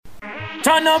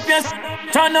Turn up your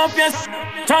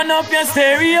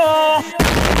stereo.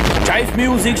 Jive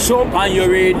Music Show on your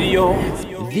radio.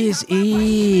 This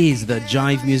is the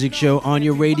Jive Music Show on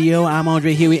your radio. I'm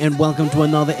Andre Huey and welcome to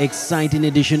another exciting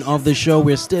edition of the show.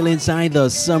 We're still inside the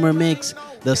summer mix,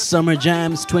 the Summer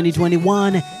Jamz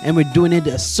 2021, and we're doing it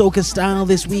soca style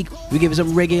this week. We gave you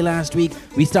some reggae last week.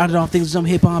 We started off things with some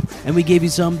hip hop, and we gave you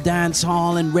some dance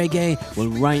hall and reggae. Well,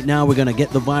 right now we're gonna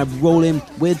get the vibe rolling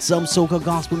with some soca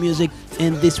gospel music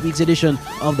in this week's edition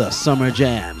of the Summer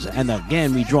Jamz. And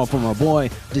again, we draw from our boy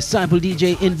Disciple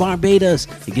DJ in Barbados.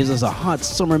 He gives us a hot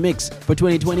summer mix for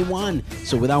 2021.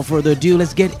 So without further ado,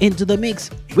 let's get into the mix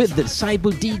with the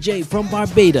Disciple DJ from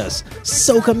Barbados.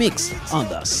 Soca mix on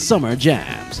the Summer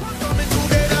Jamz.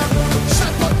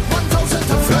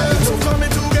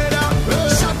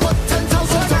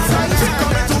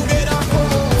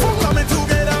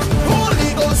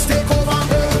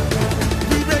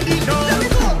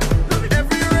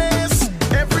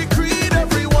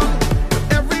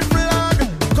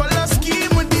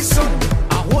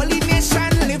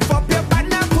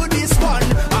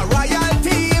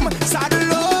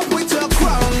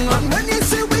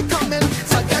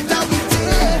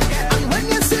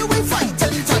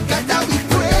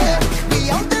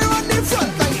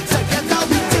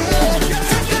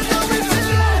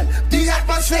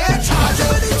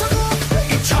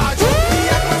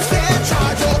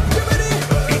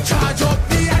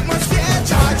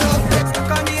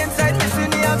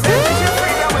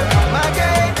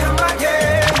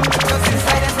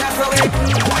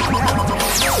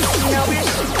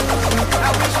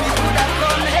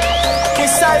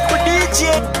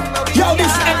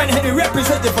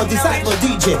 Representative for Disciple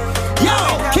DJ. Yo,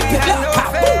 keep it locked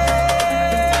up.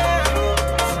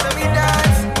 Let me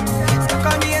dance. Stuck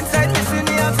on the inside, missing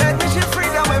the outside. Wishing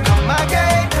freedom will come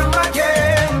again.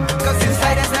 Cause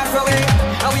inside is not for way.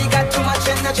 And we got too much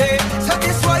energy. So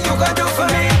this what you gonna do for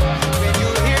me. When you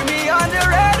hear me on the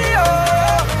radio,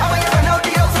 I want you to know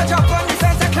the house. I jump on the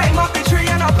fence and climb up the tree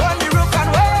and up on the roof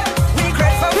and wave. We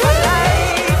grateful for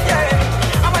life,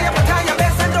 yeah. I want you to try your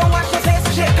best and don't wash your face.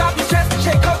 Shake up the stress,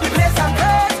 shake up the place.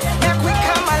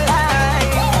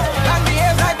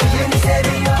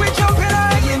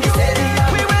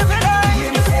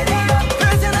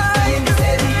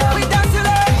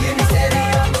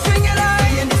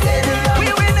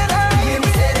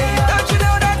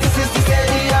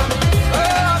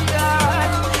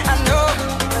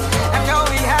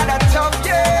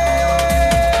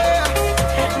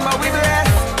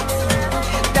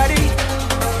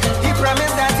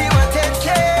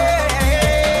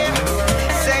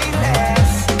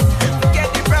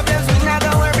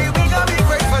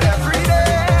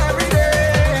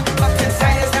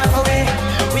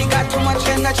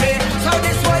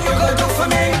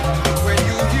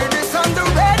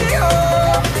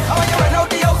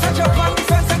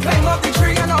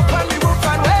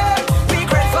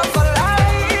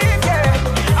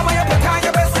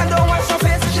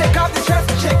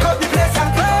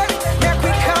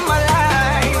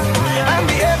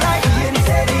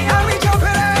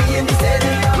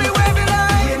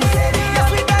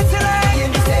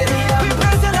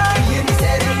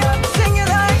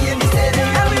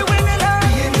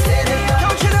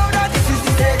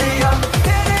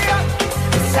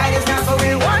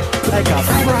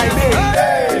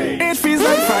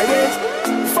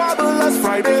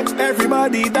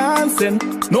 Everybody dancing,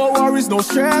 no worries, no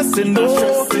stressing,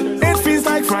 no. It feels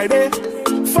like Friday,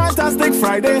 fantastic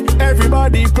Friday.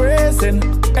 Everybody praising,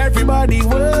 everybody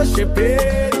worshiping.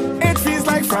 It feels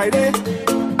like Friday,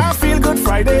 I feel good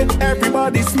Friday.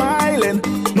 Everybody smiling,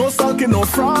 no sulking, no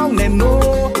frowning,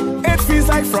 no. It feels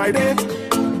like Friday,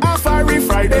 a fiery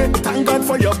Friday. Thank God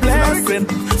for your blessing.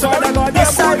 Father God,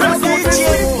 yes, I rest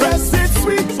it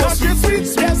sweet, wash it sweet,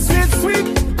 yes, it's sweet.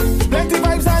 Plenty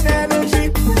vibes and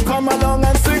energy. Come along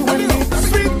and sing with me.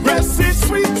 Sweet, rest it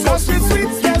sweet, wash it sweet,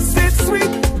 yes it's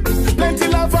sweet. Plenty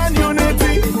love and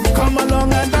unity. Come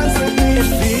along and dance with me. It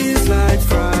feels like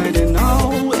Friday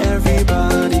now.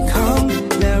 Everybody come,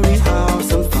 let me have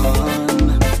some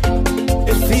fun.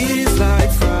 It feels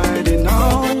like Friday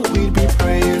now. We'll be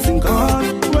praising God,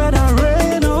 whether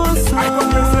rain or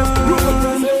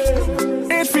sun.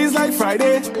 It feels like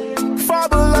Friday,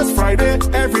 fabulous Friday.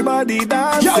 Everybody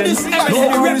dancing. Yo, this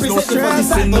no worries, no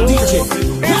stress, and no DJ.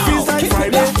 It feels like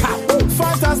Friday,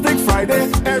 fantastic Friday.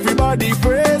 Everybody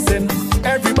praising,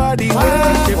 everybody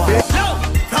worshiping.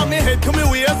 From me head to me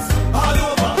waist, all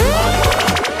over.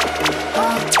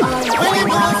 When you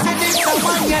want to see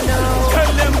someone you know,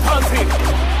 tell them country.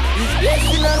 He's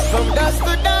blessing us from dusk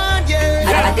to dawn, yeah. I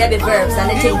got Debbie Verbs and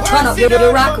they take turn up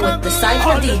the rock with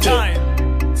Disciple DJ.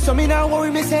 So me now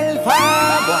worry myself.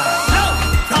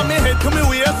 From me head to me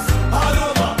waist, all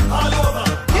over, all over.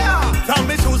 Yeah. From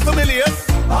me shoes to me lace,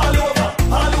 all over,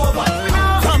 all over.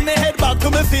 From me head back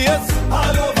to me face,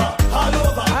 all over, all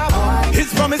over.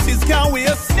 His promises can't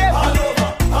waste, all over,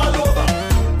 all over.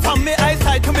 From me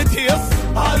eyesight to me tears,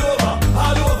 all over,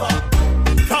 all over.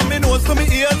 From me nose to me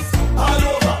ears, all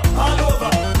over, all over.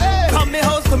 From me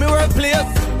house to me workplace,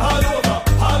 all over,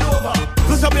 all over.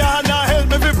 Push up your hand and help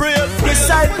me be praise.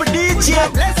 Disciple DJ,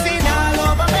 blessing all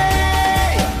over me.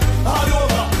 All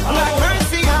over, God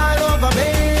mercy all over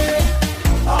me.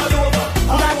 all over,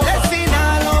 God blessing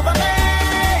all over me.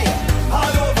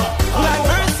 all over. God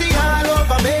mercy all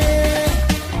over me.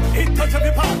 It touch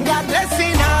every part. God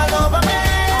blessing all over me.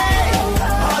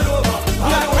 All over,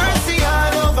 God mercy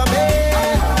all over me.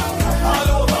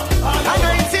 all over,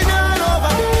 Anointing all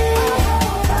over me.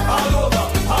 all over,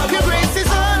 Your grace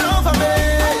is all over me.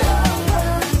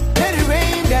 Let it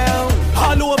rain down.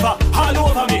 all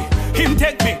over me. Him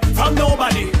take me from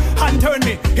nobody and turn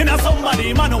me into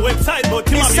somebody. Man, a website, but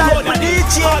him a be Disciple good at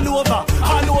DJ. it.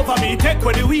 All over me. Take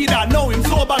away the weed and know him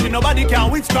sober me. Nobody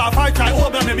can witchcraft or try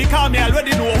over me because me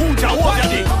already know who Jehovah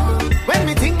did. When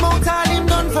me think about all him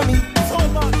done for me, So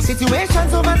much.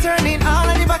 situations overturning, all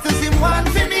of the battles him won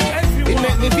for me. It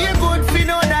make me feel good to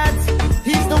know that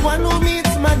he's the one who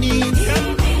meets my needs.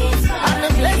 And the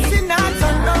blessing not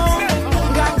unknown.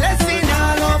 God blessing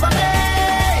all over me.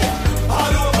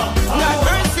 All over, God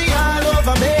mercy all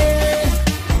over me.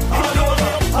 all over,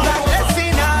 God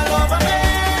blessing all over me.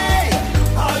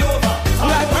 all over.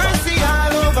 God mercy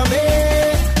all over me.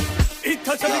 It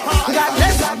touch every part. God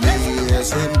bless.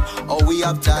 Amazing. Oh, we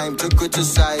have time to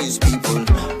criticize people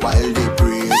while they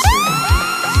praise him.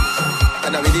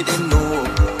 And I really didn't know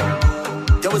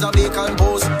there was a vacant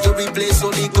post to replace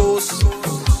Holy Ghost.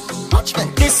 Watch me.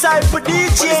 Disciple But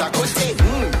it's DJ. a good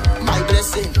thing. My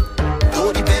blessing.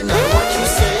 Don't depend on what you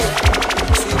say.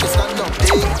 So you can stand up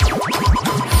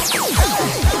there.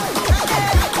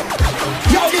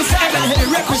 Yo, this Evan Henry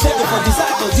representing for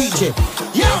Disciple DJ.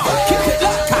 Yo, keep it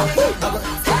locked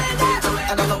up.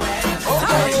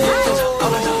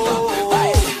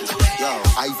 Yo,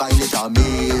 I find it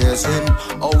amazing.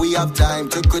 Oh, we have time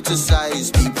to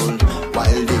criticize people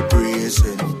while they praise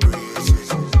him.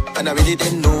 And I really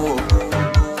didn't know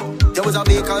there was a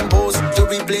vacant post to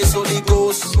replace Holy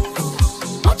Ghost.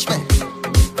 Watch me.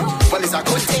 Well, it's a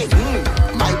good thing.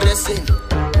 My blessing.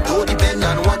 Don't depend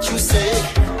on what you say.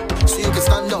 So you can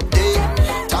stand up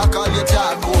there. Talk all your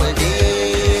talk all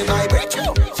day. My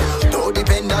breakthrough. Don't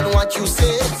depend on what you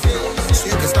say. So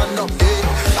you can stand up there.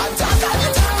 And talk all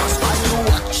your talk. 'Cause while you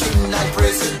watching I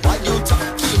prison, while you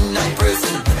talking I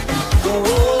prison.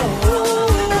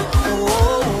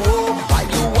 While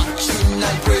you watching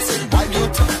I prison.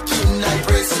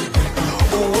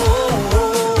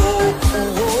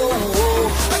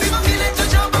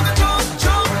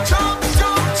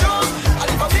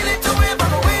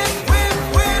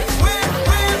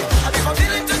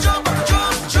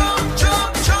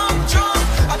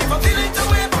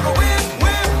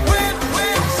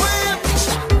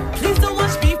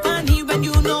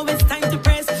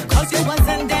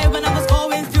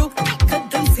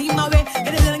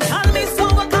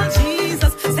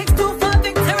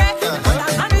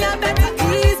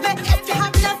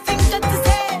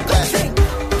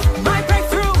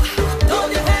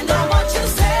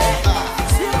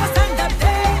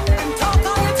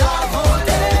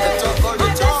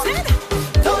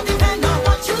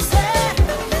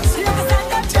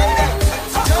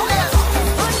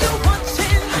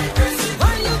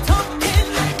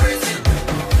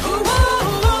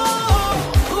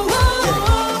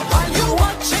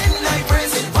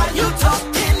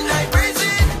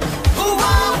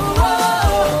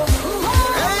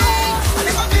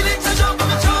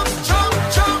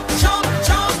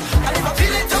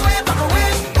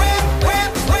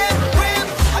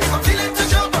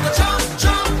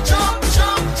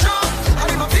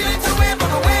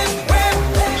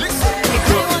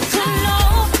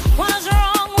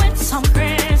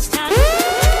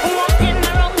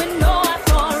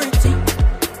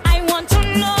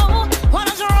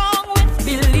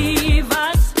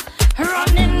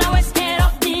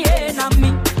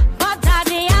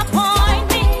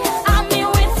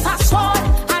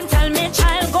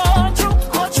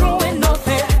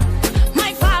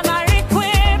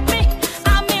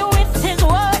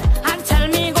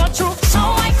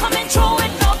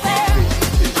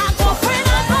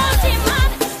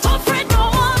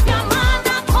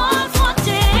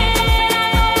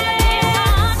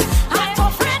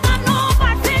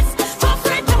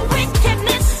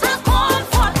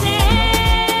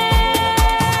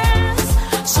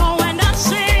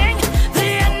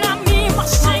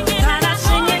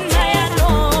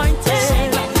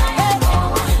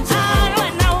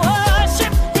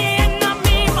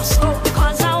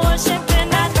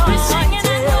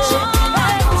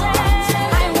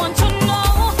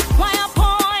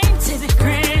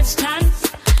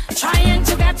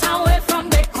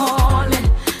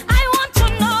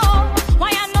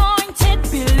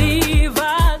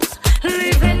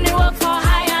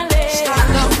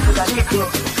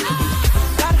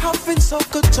 so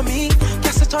good to me.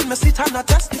 Guess it on my seat and I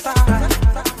testify.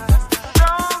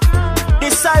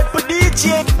 Disciple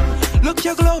DJ. Look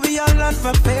your glory all on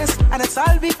my face, and it's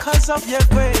all because of your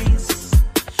grace.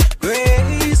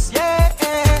 Grace,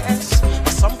 yes.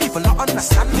 But some people not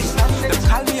understand me. They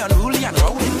call me unruly and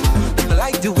rowdy. They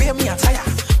like the way me attire,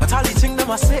 but all the thing them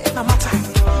I say it no matter.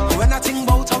 When I think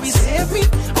about how he saved me,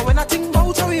 or when I think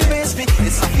about how he raised me,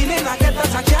 it's a feeling I get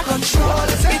that I can't control.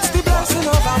 It's the blessing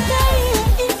over me.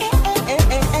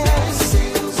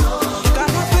 God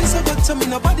has been so good to me,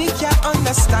 nobody can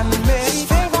understand me.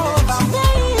 Favor over me.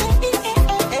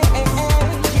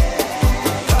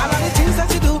 All of the things that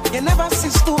you do, you never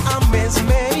cease to amaze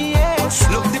me. Yes.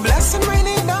 Look, the blessing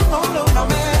raining down all over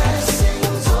me.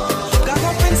 God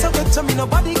has been so good to me,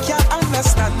 nobody can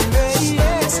understand me.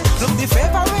 Yes. Look, the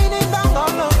favor raining down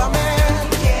all over me.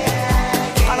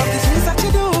 All of the things that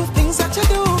you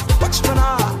do, what you gonna?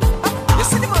 You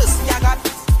see the mercy I got,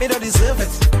 me don't deserve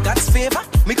it. God's favor,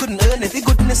 me couldn't earn it. The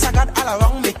goodness I got all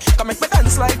around me, come make me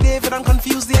dance like David and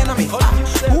confuse the enemy. Who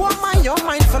am I? You're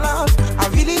mindful of. I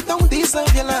really don't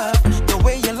deserve your love. The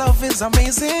way your love is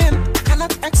amazing,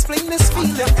 cannot explain this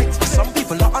feeling. Some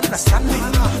people don't understand me.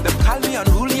 They call me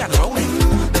unruly and rowdy.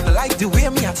 They like the way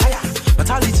me attire,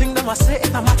 but all the things them I say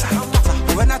it no matter.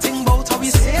 When I think about how he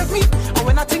saved me, or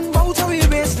when I think about how he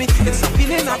raised me, it's a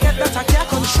feeling I get that I can't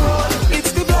control.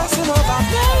 It's the blessing of a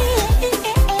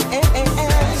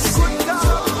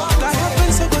God has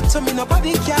been so good to me,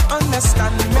 nobody can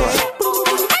understand me.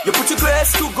 You put your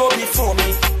grace to go before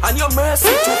me, and your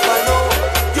mercy to follow.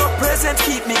 Your presence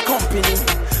keep me company,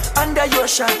 under your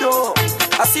shadow.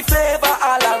 I see favor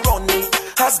all around me,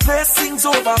 as blessings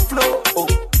overflow.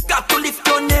 Got to lift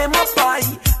your name up high.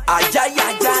 Ay, ay,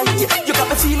 ay, ay. You got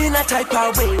me feeling a type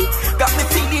of way. Got me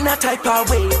feeling a type of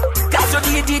way. Cause you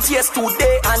did it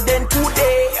yesterday and then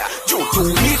today. You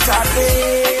do it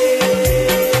again.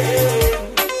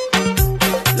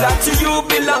 Lord, to you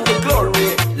belong the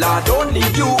glory. Lord, only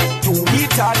you do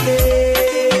it again.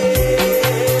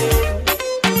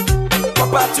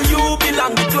 Papa, to you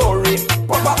belong the glory.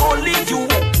 Papa, only you.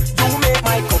 You make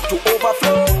my cup to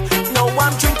overflow.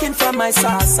 I'm drinking from my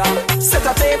salsa. Set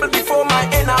a table before my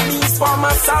enemies. For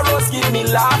my sorrows, give me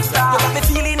laughter. You got me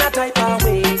feeling a type of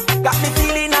way. Got me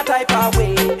feeling a type of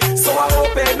way. So I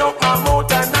open up my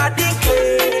mouth and I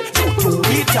declare, you do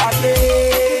it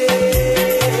again.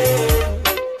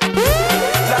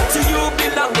 Lord, to you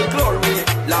belong the glory.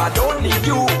 Lord, only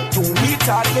you do it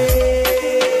again.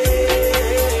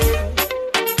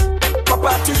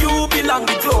 Papa, to you belong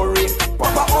the glory.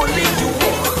 Papa, only you.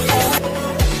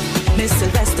 Miss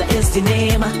Sylvester is the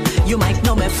name. You might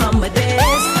know me from my days.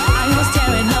 I was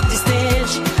tearing up the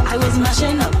stage. I was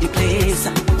mashing up the place.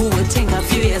 Who would think a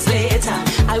few years later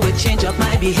I would change up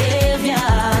my behavior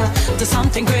to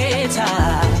something greater?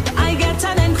 I get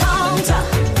an encounter.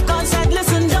 God said,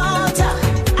 listen, daughter,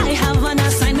 I have an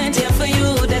assignment here for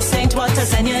you. This ain't what I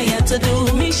send you here to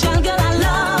do. Michelle, girl, I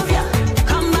love you.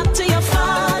 Come back to your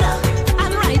father.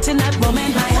 And right in that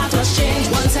moment my heart was changed.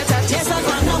 One set of tears I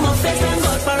ran on my face. Thank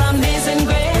God for amazing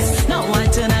grace. Now I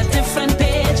turn a different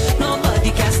page.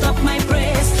 Nobody can stop my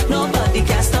praise. Nobody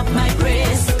can stop my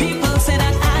praise. People say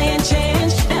that I ain't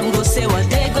changed. Them go say what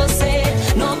they go say.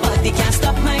 Nobody can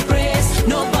stop my praise.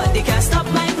 Nobody can stop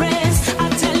my praise. I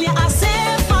tell you, I say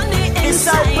on the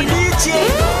inside. Going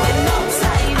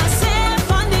outside. I say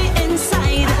on the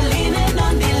inside. I'm leaning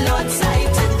on the Lord's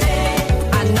side today.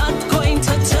 I'm not going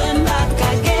to turn back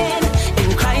again. In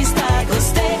Christ I go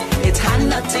stay. It had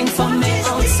nothing for me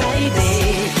outside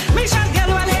there. Michelle,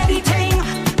 girl, well, anything.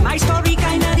 My story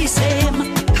kinda the same.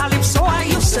 Calypso I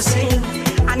used to sing,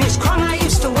 and his crown I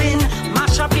used to win.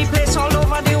 Mash up the place all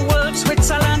over the world,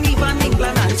 Switzerland, even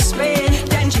England and Spain.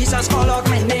 Then Jesus called out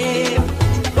my name.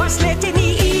 Was late in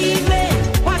the evening,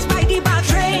 was by the bar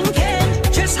drinking,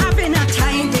 just having a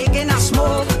time taking a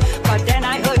smoke. But then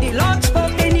I heard the Lord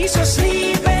spoke, and he's so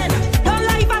sleeping. The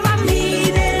life of a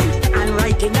meaning, and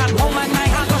right in that moment my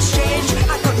heart was changed.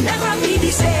 I could never be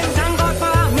the same. Thank God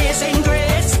for amazing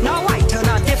grace. Now I turn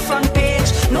a different page.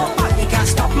 Nobody can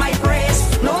stop my praise.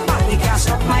 Nobody can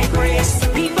stop my grace.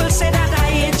 People say that I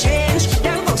ain't changed.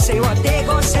 They'll go say what they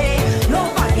go say.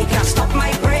 Nobody can stop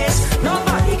my praise.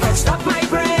 Nobody can stop my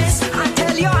praise. I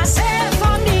tell you, I safe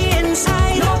on the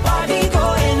inside. Nobody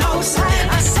going outside.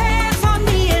 I safe on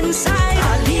the inside.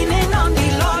 I'm leaning on the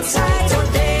Lord's side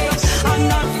today. I'm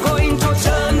not going to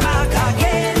turn back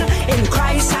again. In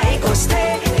Christ I go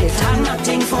stay. It had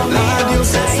nothing for me Lord, you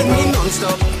outside. blessing me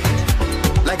non-stop.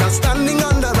 Like I'm standing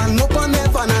under an open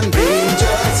heaven and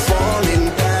angels falling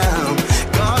down.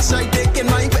 Gosh, I taking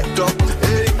my wet up,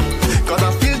 hey. Cause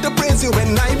I feel to praise you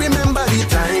when I remember the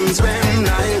times when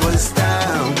I was down.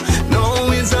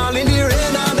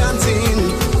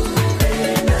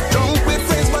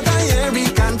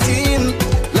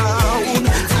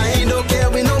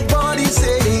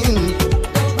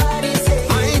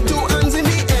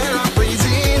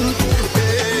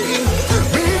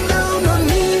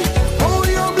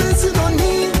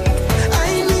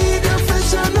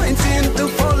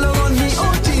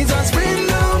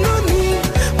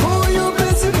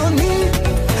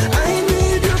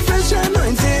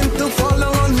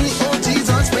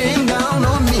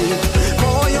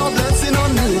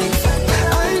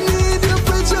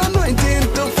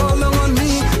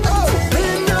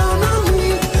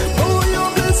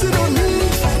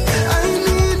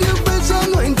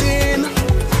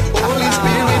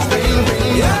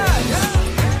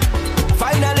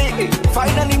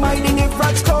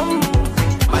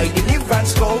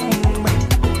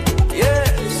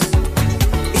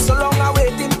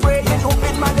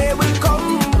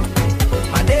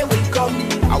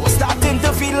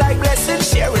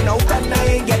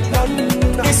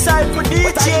 Disciple DJ.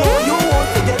 But I know you won't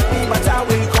forget me, but I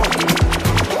will come.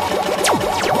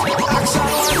 Action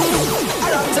one,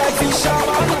 alongside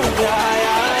Fisherman.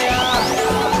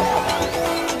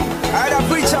 I heard a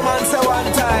preacher man say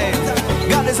one time,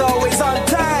 God is always on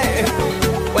time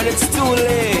when it's too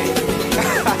late.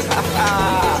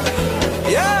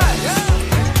 Yes.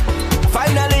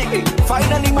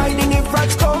 Finally my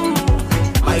deliverance come.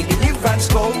 My deliverance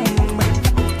come.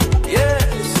 Yes.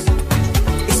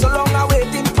 It's so long I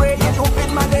waiting, praying,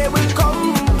 hoping my day will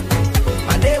come.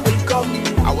 My day will come.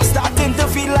 I was starting to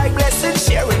feel like blessing,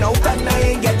 sharing out and I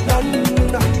ain't get none.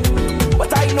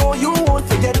 But I know you won't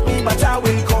forget me, but I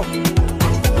will come.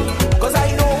 Cause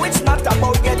I know it's not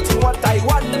about getting what I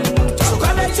want. So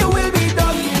God let your will be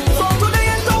done. From today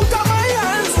and out of my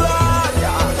hands, Lord.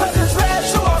 Cause it's red,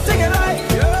 show up, take it like.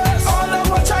 Yes. All of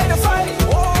what trying to fight.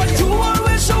 Oh, you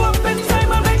always show up in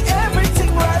time and make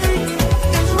everything right.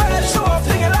 It's red, show up,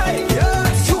 take it like.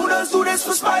 Yes. You don't do this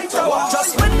for spite.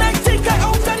 Just when I think I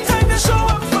out and time to show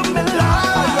up for me, Lord. I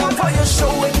love how you're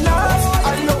showing us. I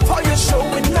love how you're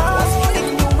showing us.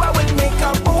 In you I will make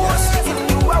a boast. In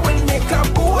you I will make a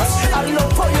boast. I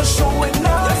love how you're showing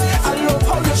us. I love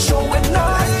how you're showing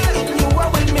us. In you I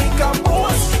will make a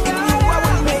boast. In you I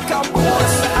will make a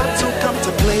boast. I took come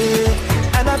to play,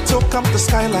 and I took come to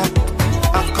Skyline.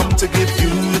 I've come to give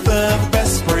you the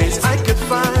best praise I could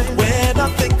find. When I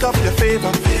think of your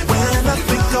favor, when I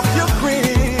think of your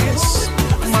grace,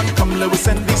 man, come let me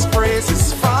send these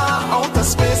praises far out of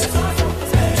space.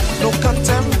 No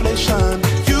contemplation,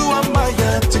 you are my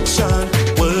addiction.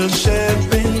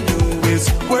 Worshiping you is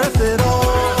worth it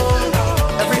all.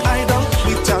 Every idol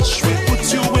we touch, we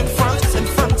put you in front of it, in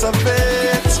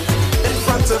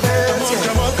front of it.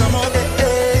 Come on, come on, hey,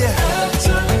 hey.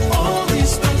 After all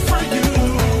these done for you,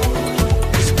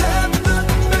 is that the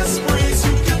best praise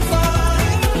you can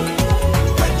find?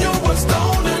 When you was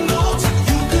down and out,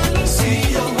 you couldn't see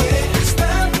your way. Is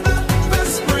that the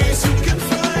best praise you can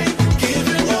find?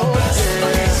 Giving your best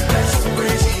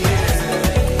praise, yeah.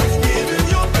 Giving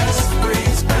your best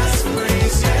praise,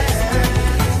 yeah.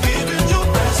 Giving your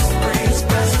best praise,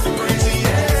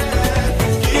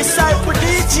 yeah. Disciple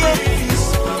DJ.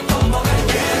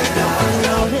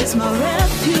 Lord is my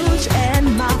refuge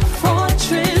and my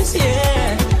fortress,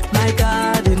 yeah. My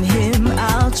God, in Him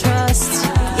I'll trust.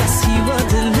 Yes, He will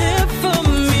deliver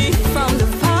me from the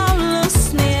fowler's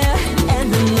snare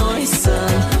and the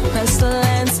noisome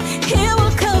pestilence. He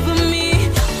will cover me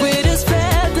with His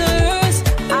feathers.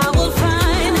 I will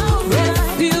find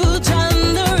refuge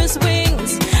under His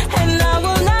wings, and I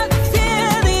will not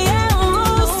fear the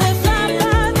arrows that fly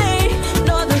by day,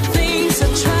 nor the things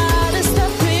that try to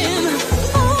step in.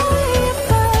 Only if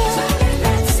I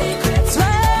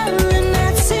dwell in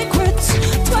that secret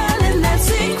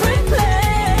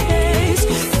place.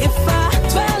 If I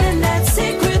dwell in that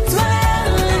secret place.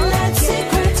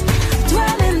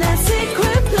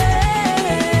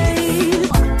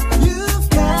 You've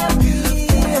kept me,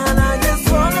 and I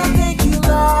just wanna thank you,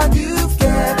 Lord. You've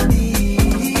kept me.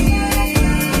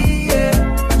 Yeah.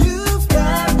 You've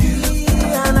kept me,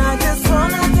 and I just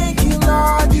wanna thank you,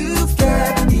 Lord. You've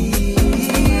kept me.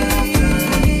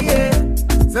 Yeah.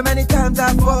 So many times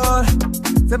I fall,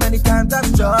 so many times I've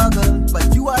struggled,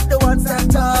 but you are the one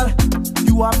stand tall.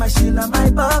 You are my shield and my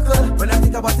buckle. When I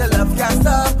think about your love, can't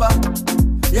stop her.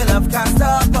 Your love can't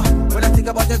stop her. When I think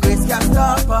about your grace, can't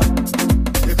stop her.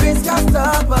 Your grace can't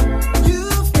stop her.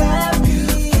 You've kept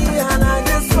me, and I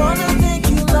just wanna thank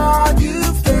you, Lord.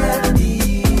 You've kept me.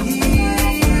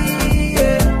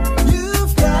 Yeah.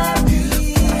 You've kept me,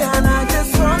 and I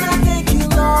just wanna thank you,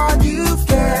 Lord. You've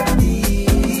kept me.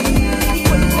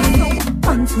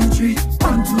 1, 2, 3,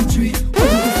 1, 2, 3.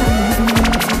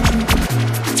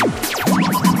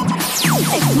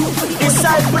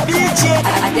 Disciple DJ. I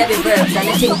get the verbs and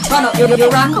the thing turn up. You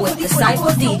rock with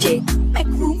Disciple DJ. Make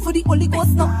room for the Holy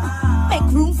Ghost now. Make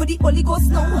room for the Holy Ghost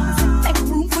now. Make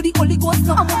room for the Holy Ghost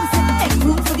now. Make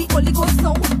room for the Holy Ghost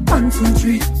now. 1, 2,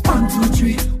 3, 1, 2,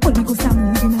 3. Holy Ghost I'm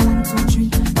moving. 1, 2, 3,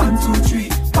 1, 2, 3,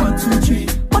 1, 2, 3.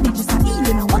 Body just a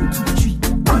healing. 1, 2, 3,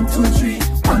 1, 2, 3,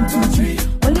 1, 2, 3.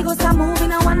 Holy Ghost I'm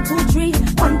moving. 1, 2, 3,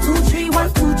 1, 2, 3,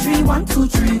 1, 2, 3, 1, 2,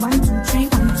 3, 1, 2, 3,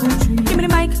 1, 2, 3. Give me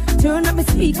the mic. Turn up my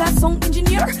speaker, sound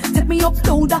engineer. Set me up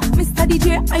louder, Mr.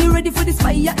 DJ. Are you ready for this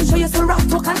fire? And show you some rap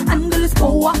talk and handle this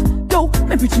power. Yo,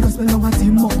 me preaching gospel long as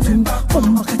him up too.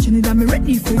 Come back catching it, I'm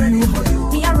ready for you.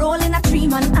 Me a roll in a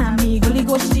 3-man army. Holy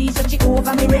Ghost Jesus,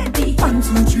 Jehovah, me ready. 1,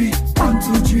 2, 3, 1,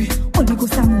 2, 3. Holy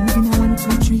Ghost I'm moving. 1,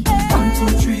 2, 3, 1, 2,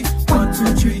 3, 1,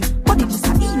 2, 3. Body just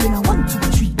a healing. 1, 2,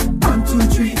 3, 1, 2,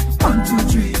 3, 1, 2,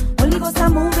 3. Holy Ghost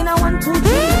I'm moving. 1, 2, 3,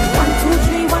 1, 2,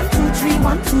 3, 1, 2, 3,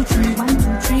 1, 2, 3, 1,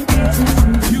 2, 3,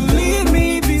 1, 2, 3.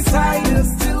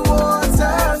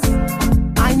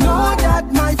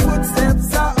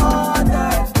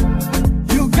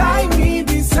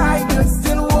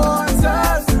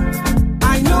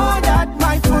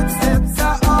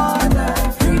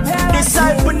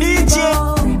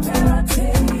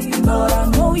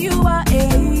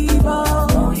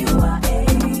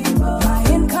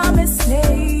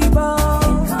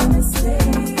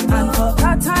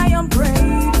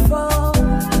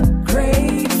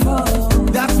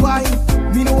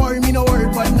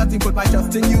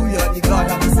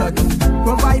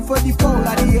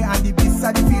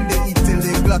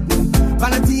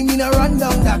 Vanity mean a run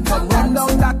down that. Come run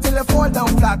down that till you fall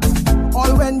down flat.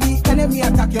 All when the enemy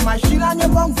attack you, my shield and your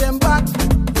bounce them back.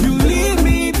 You lead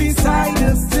me beside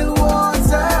the still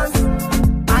waters.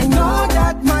 I know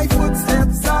that my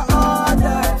footsteps are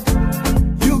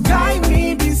ordered. You guide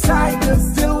me beside the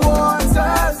still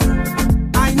waters.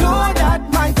 I know that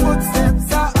my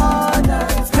footsteps are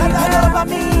ordered. Blood all over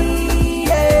me,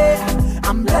 yeah.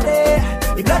 I'm bloody.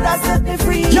 The blood has set me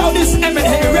free. Yo, this Emmett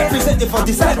Henry representing for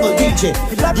Disciple DJ.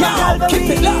 Yo, keep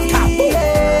it locked up.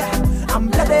 Yeah. I'm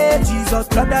bloody. Jesus,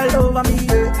 blood all over me,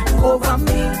 yeah. Over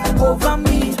me, over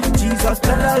me. Jesus,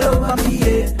 blood all over me,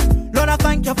 yeah. Lord, I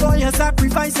thank you for your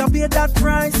sacrifice. You paid that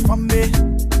price for me.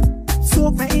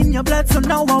 Soak me in your blood, so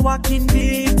now I walk in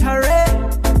victory.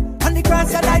 On the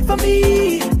cross you died for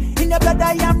me. In your blood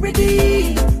I am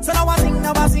redeemed. So now I sing,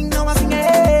 now I sing, now I sing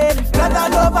it. Blood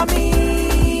all over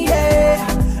me,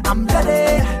 yeah. I'm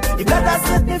bloody. The blood that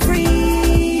set me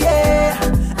free, yeah.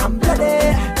 I'm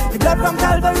bloody. The blood from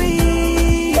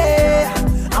Calvary, yeah.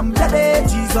 I'm bloody.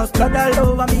 Jesus, blood all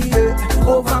over me, yeah.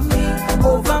 Over me,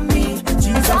 over me.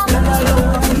 Jesus, blood all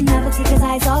over me. He'll never take his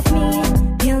eyes off me.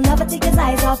 He'll never take his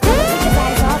eyes off. Never take his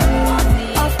eyes off me.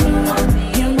 Off me.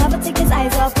 He'll never take his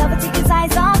eyes off. Never take his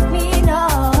eyes off me. No.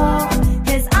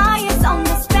 His eye is on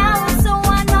the spell, so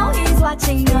I know he's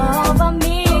watching over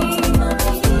me.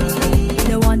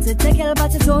 They wanted to kill,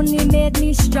 but it only made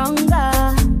me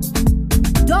stronger.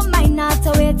 Don't mind not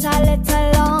to wait a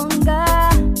little longer.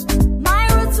 My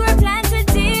roots were planted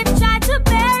deep, tried to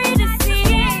bury the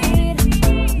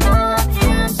seed. Now I'm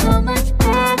feeling so much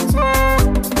better.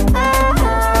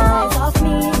 Eyes off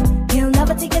me. He'll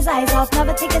never take his eyes off,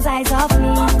 never take his eyes off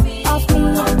me. Off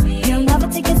me. He'll never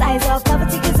take his eyes off, never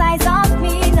take his eyes off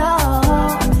me. No.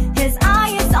 His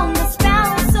eye is on the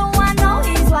spell, so I know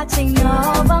he's watching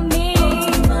over me.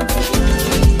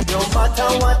 No matter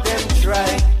what them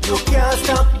try, you can't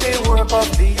stop the work of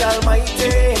the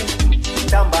Almighty.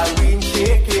 Tambourine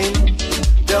shaking,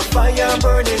 the fire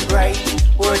burning bright.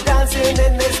 We're dancing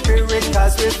in the spirit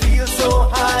cause we feel so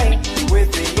high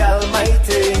with the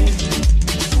Almighty.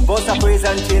 Both our praise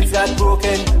and chains got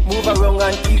broken. Move around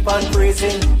and keep on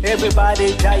praising.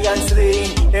 Everybody giant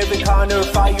slaying. Every corner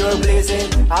fire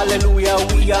blazing. Hallelujah,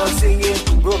 we are singing.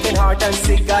 Broken heart and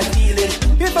sick God healing.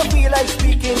 If I feel like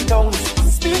speaking tongues,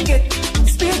 speak it,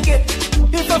 speak it.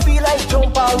 If I feel like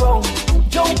jump around,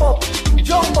 jump up,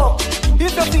 jump up.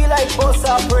 If I feel like bust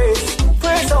a praise,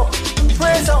 praise up,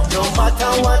 praise up. No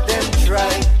matter what them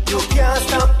try, you can't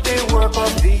stop the work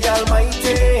of the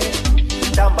Almighty.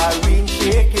 Tambourine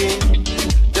shaking,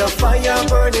 the fire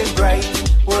burning bright.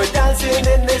 We're dancing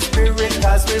in the spirit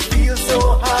cause we feel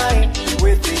so high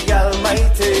with the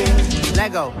Almighty.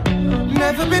 Lego.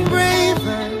 Never been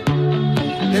braver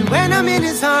than when I'm in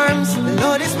his arms. The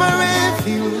Lord is my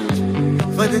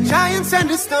refuge for the giants and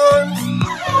the storms.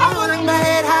 I'm holding my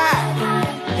head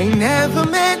high. Ain't never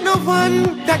met no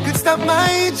one that could stop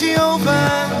my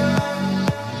Jehovah.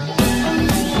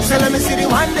 So let me see the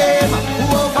one day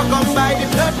who overcome by the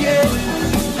blood, yeah.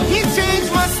 He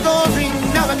changed my story,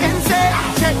 now I can say,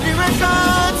 check the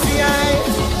records,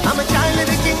 yeah. I'm a child of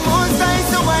the King Most High,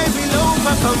 so I will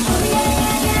overcome.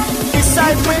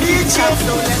 Decide when he changed,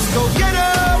 so let's go get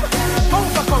up.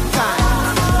 Overcome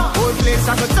time, whole place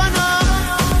I go turn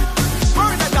up.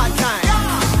 Murder that time,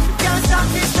 can't stop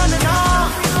this, no, no, no.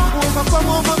 Overcome,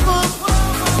 overcome,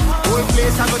 whole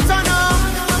place I go turn up.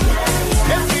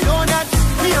 If you know that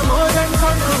we are more than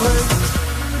conquerors,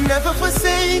 never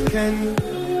forsaken.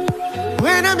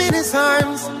 When I'm in his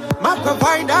arms, my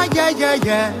provider, yeah, yeah,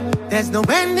 yeah. There's no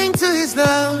ending to his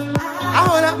love. I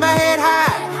hold up my head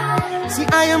high. See,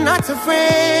 I am not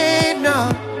afraid, no.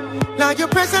 Now your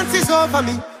presence is over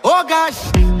me. Oh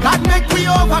gosh, God make we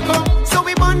overcome. So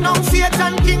we burn down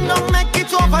Satan, kingdom make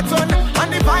it overturn.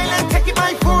 And the violent take it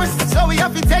by force. So we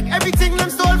have to take everything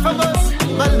them stole from us.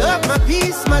 My love, my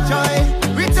peace, my joy,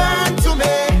 return to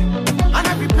me. And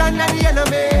every plan of the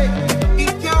enemy,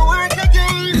 it can work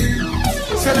again.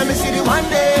 So let me see the one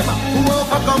day who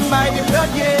overcome by the blood,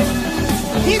 yeah.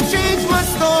 He changed my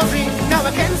story, now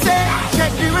I can say,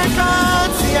 check the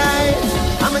records,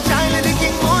 yeah. I'm a child of the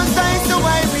King Most High, so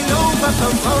I will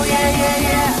overcome. Oh yeah, yeah,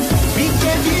 yeah. We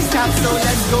can't be stopped, so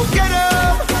let's go get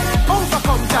up.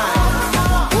 Overcome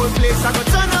time, whole place I go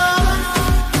turn up.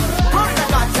 Murder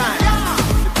got time,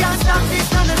 you can't stop this,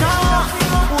 no, no, no.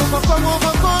 Overcome,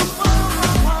 overcome,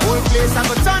 whole place I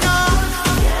go turn up.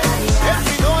 If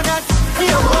you know that, we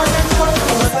are more than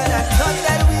conquerors. But I thought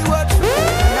that we were true,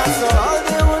 and I saw all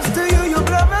there was to you, you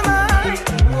blow my mind.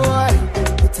 Boy,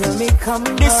 you tell me come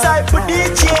Disciple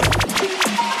DJ.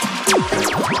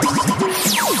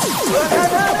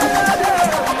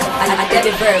 I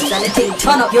of the verbs and the thing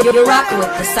turn up. You're rocking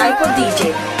with Disciple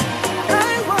DJ.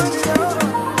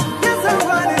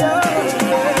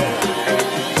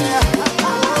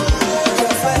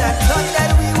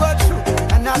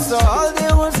 So all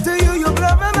there was to you, you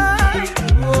blow my mind.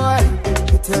 Boy,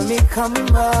 you tell me come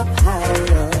up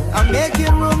higher. I'm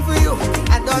making room for you.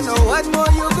 I don't know what more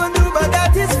you gonna do, but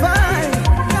that is fine.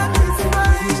 That is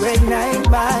fine. You ignite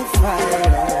my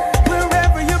fire.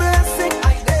 Wherever you're blessing,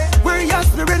 where your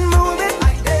spirit moving,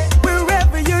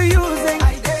 wherever you're using,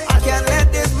 I can't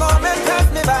let this moment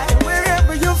pass me by.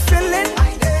 Wherever you're feeling,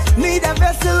 need a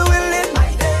vessel willing,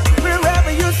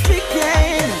 wherever you're speaking.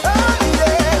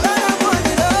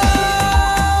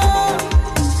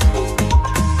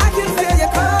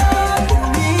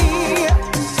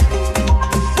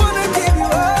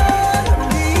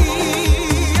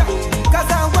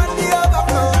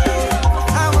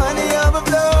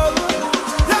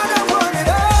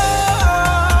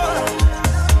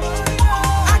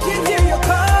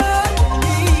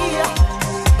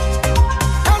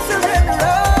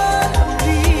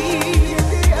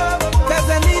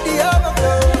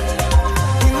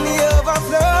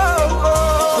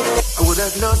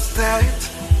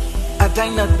 Had I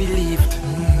not believed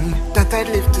that I'd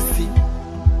live to see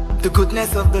the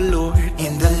goodness of the Lord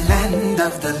in the land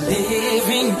of the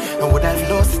living, I would have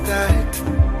lost that.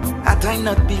 Had I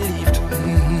not believed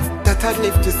that I'd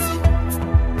live to see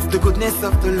the goodness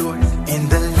of the Lord in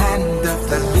the land of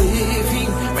the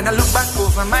living. When I look back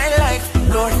over my life,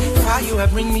 Lord, far you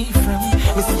have bring me from.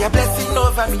 We see a blessing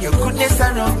over me, your goodness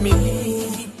around me.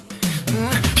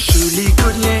 Surely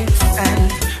goodness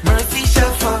and mercy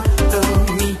shall follow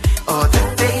me all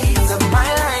the days of my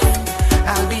life.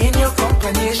 I'll be in your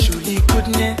company. Surely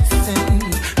goodness and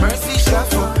mercy shall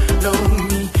follow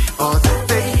me all the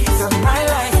days of my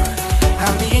life.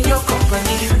 I'll be in your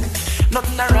company.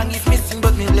 Nothing wrong if missing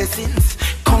but me blessings.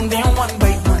 Count them one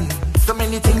by one. So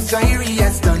many things Jairi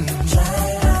has done.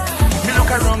 Me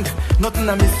look around, nothing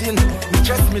I'm missing. Me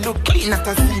dress me look clean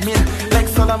after seeming. Like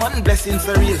Solomon, blessings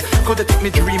for real. Could take me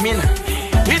dreaming.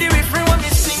 With the refrain what me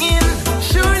singing.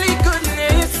 Surely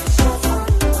goodness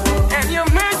and your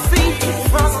mercy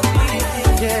follow me.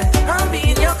 Yeah, I'll be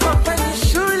in your company.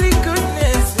 Surely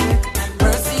goodness,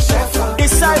 mercy shall follow me.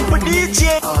 Disciple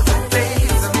DJ. All the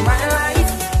days of my life.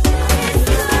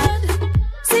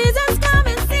 Seasons come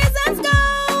and seasons go.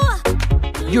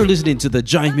 You're listening to the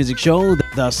Jive Music Show,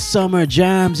 the Summer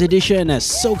Jamz edition, as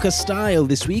Soca Style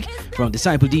this week from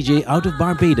Disciple DJ out of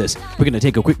Barbados. We're going to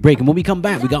take a quick break, and when we come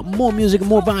back, we got more music and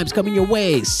more vibes coming your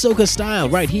way. Soca Style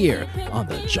right here on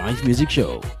the Jive Music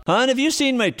Show. Hon, have you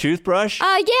seen my toothbrush?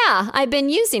 Yeah, I've been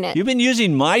using it. You've been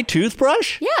using my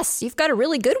toothbrush? Yes, you've got a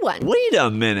really good one. Wait a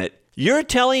minute. You're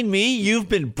telling me you've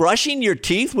been brushing your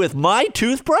teeth with my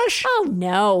toothbrush? Oh,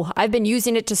 no. I've been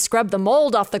using it to scrub the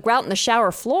mold off the grout in the shower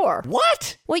floor.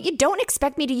 What? Well, you don't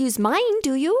expect me to use mine,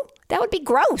 do you? That would be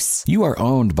gross. You are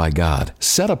owned by God,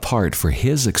 set apart for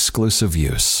His exclusive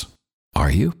use.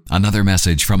 Are you? Another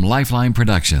message from Lifeline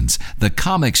Productions, the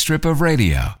comic strip of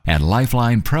radio, at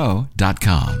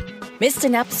lifelinepro.com. Missed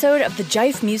an episode of The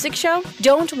Jive Music Show?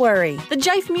 Don't worry. The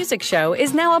Jive Music Show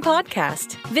is now a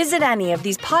podcast. Visit any of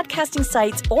these podcasting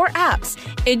sites or apps,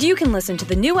 and you can listen to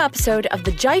the new episode of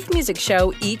The Jive Music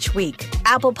Show each week.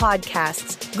 Apple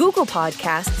Podcasts, Google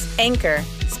Podcasts, Anchor,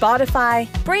 Spotify,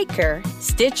 Breaker,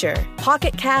 Stitcher,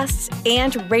 Pocket Casts,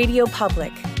 and Radio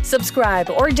Public. Subscribe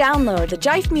or download The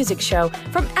Jive Music Show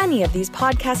from any of these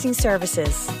podcasting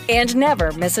services. And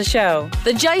never miss a show.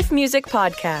 The Jive Music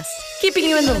Podcast, keeping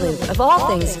you in the loop of all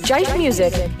things Jive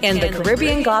music and the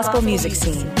Caribbean gospel music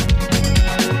scene.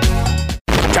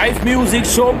 Jive Music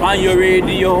Show on your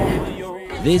radio.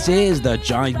 This is the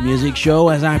Jive Music Show.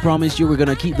 As I promised you, we're going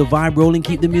to keep the vibe rolling,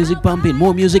 keep the music pumping.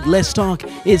 More music, less talk.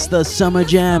 It's the Summer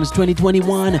Jamz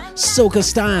 2021 Soca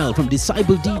Style from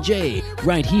Disciple DJ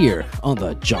right here on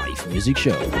the Jive Music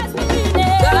Show.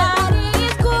 God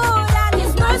is good and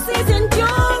His mercies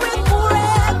endure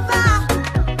forever,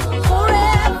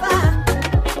 forever.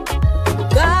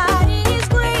 God is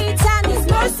great and His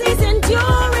mercies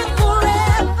endure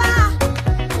forever,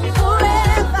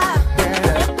 forever.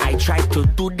 I tried to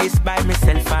do this by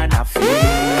myself and I failed.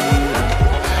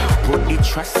 Put the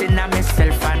trust in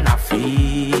myself and I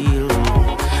failed.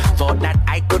 Thought that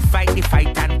I could fight the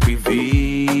fight and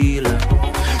prevail.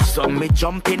 So me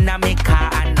jump in my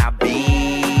car and I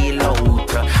bail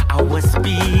out. I was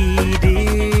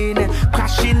speeding,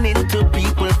 crashing into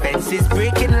people's fences,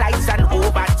 breaking lights and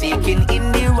overtaking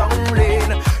in the wrong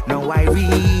lane. Now I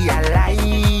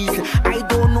realize I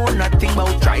don't know nothing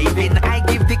about driving. I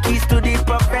give the keys to the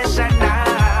professional.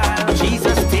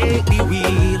 Jesus take the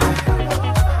wheel.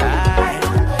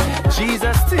 Jesus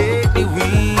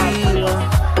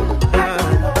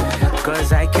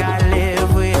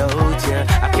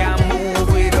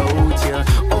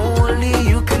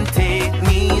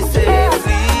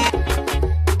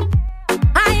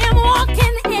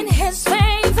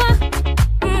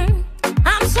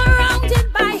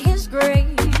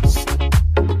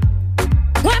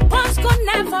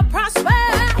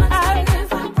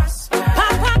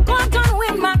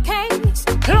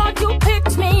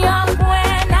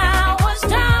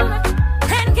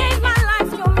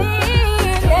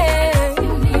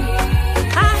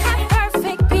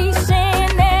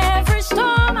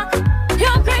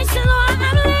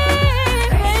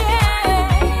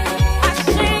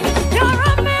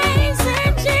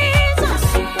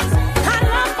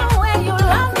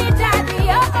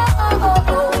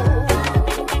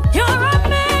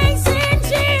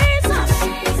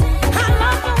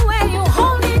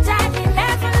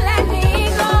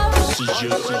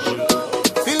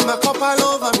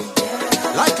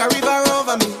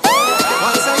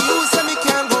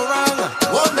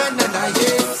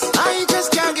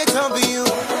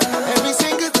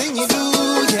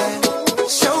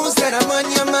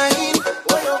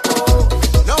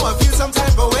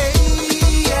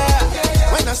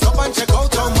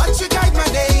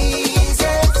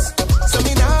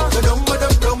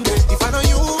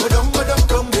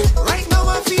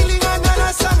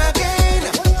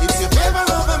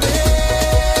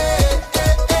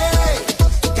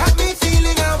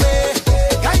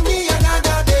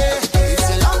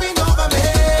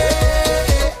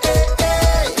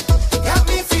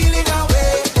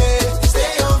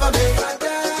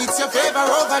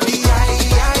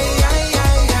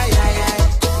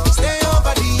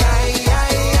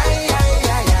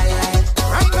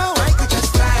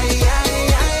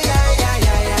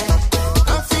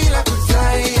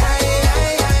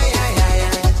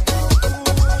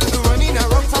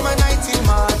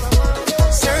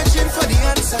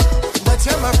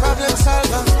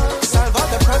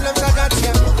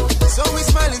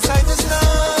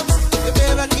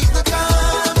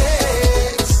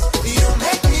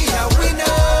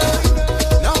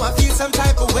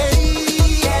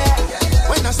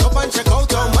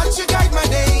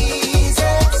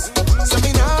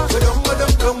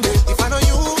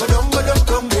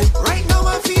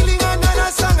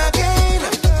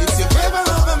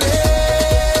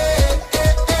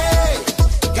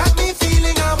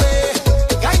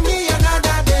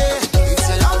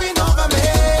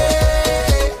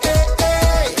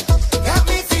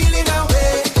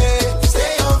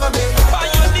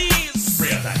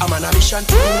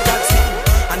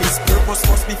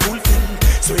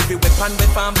and we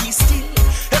farm be still.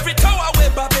 Every tower where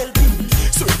Babel build.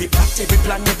 So every plot, every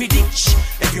plan, every ditch,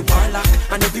 every warlock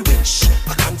and every witch,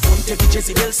 I confront every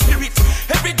Jezebel spirit.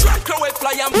 Every drag crow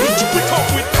fly and preach. We come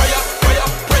with prayer, prayer,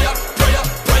 prayer, prayer,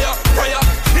 prayer, prayer.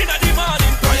 In the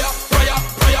morning, prayer, prayer,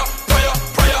 prayer, prayer,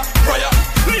 prayer, prayer.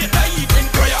 Later evening,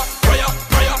 prayer, prayer,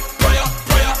 prayer, prayer,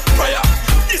 prayer, prayer.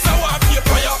 This hour be a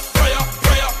prayer, prayer,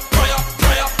 prayer, prayer,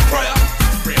 prayer,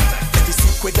 prayer. Every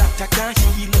sick where doctor can't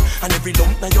heal, and every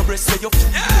lump now your breast where you feel.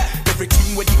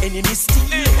 Everything where the enemy steal,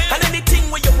 and anything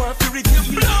where you want to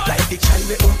reveal. Like the child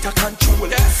we out of control,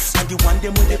 and the one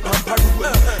them with the pamper rule.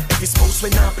 Every spouse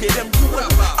when I play them rule,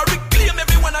 I reclaim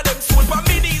every one of them soul for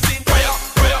me knees in prayer,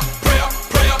 prayer, prayer,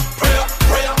 prayer, prayer,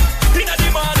 prayer. In the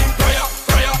morning, prayer,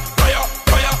 prayer, prayer,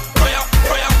 prayer, prayer,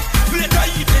 prayer. Later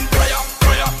evening, prayer,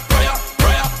 prayer, prayer,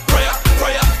 prayer, prayer,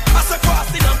 prayer. As a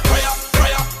fasting and prayer,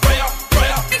 prayer, prayer,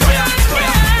 prayer, prayer,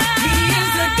 prayer. He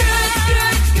is a good,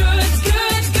 good, good,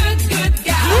 good, good, good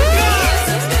God. He is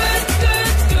a good,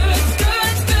 good, good,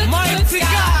 good, good, Mighty good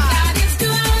God. God is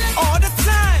good all the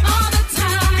time. all the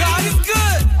time. God is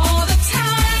good. All the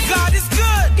time. God is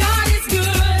good. God is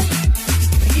good.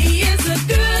 He is a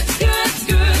good, good,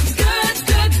 good, good,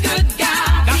 good, good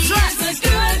God. That's He right. is a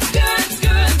good, good,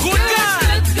 good, Good God.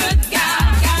 good, good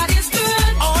God. God is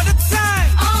good All the time.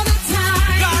 all the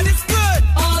time. God is good.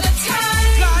 All the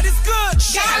time. God is good.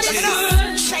 God is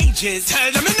good. Changes.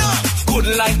 Tell them enough. Good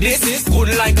like this, good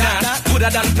like that. Gooder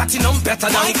than platinum, better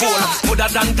than gold. Gooder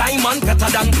than diamond, better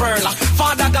than pearl.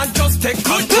 Father God just take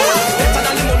control. Better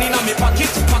than the money in my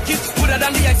pocket. Gooder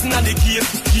than the ice in the cave.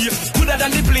 Gooder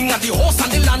than the bling at the house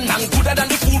and the land. And gooder than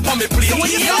the food on me plate.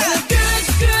 He is a good,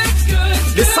 good,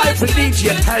 good, Disciple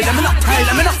DJ, tell them enough.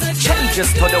 Changes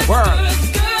to the world.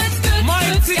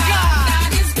 Mighty God.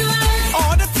 God is good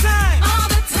All the time. all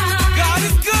the time. God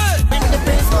is good. When the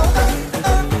praise go up,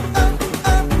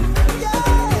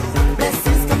 yeah.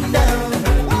 Blessings come down,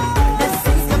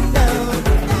 blessings come down.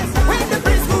 When the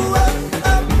praise go up,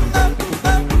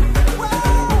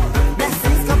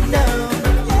 blessings come down,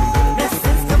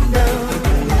 blessings come down.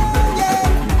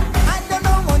 Yeah, I don't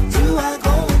know what you are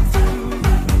going through.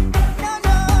 No,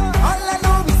 all I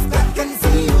know is God can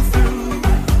see you through.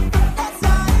 That's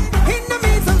right. In the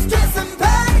midst of stress and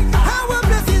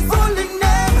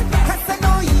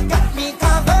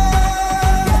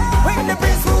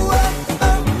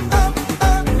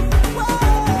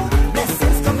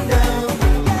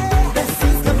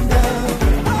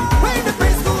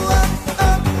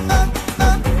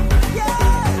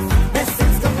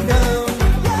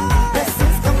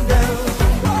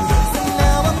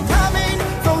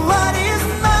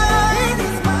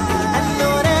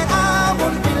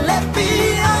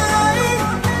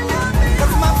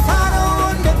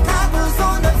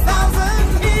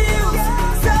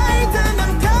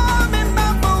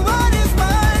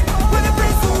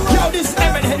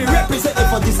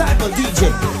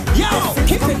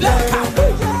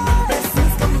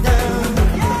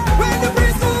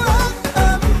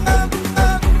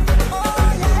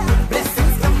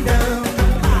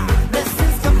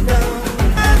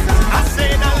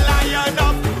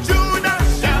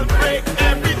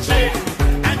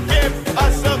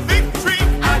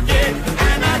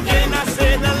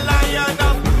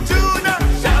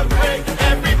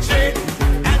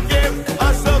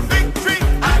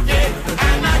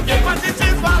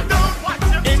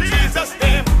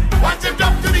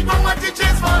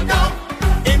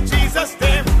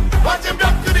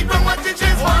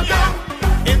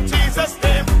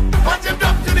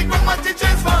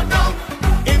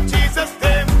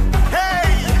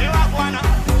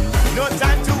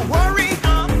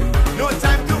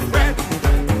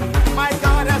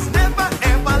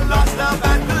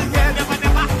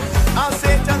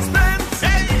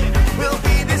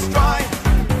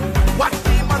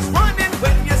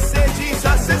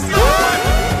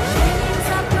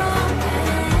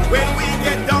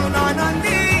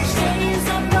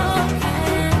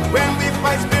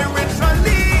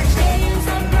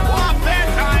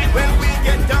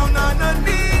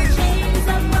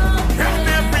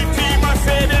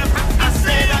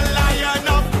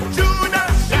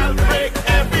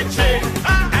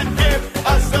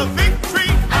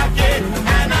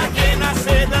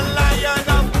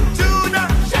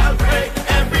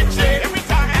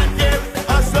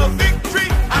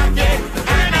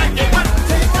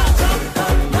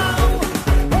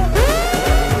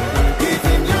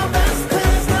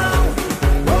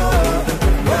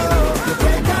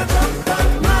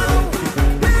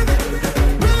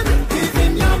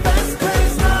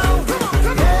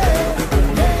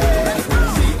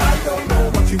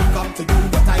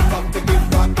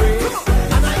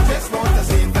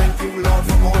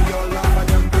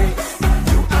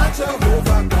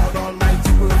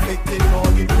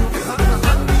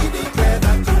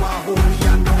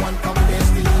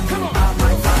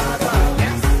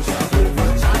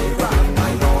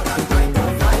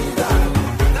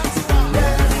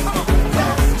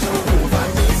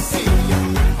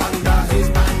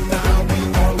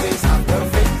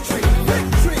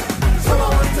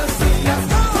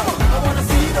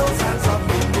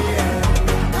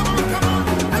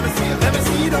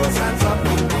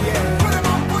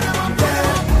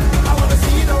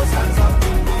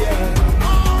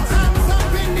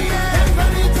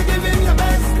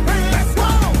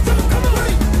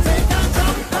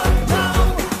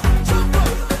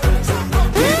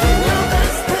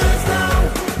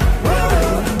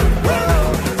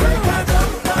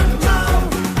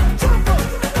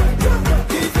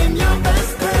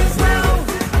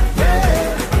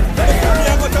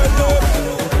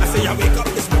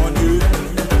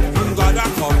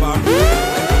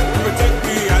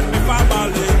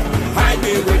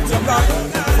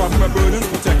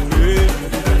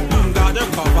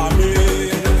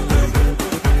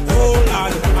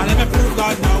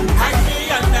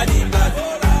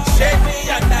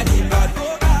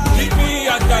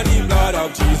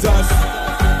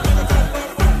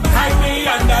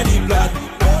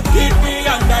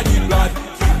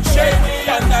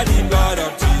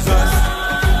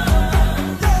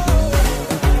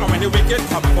wicked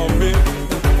come for me,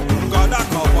 God I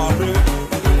cover me,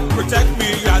 protect me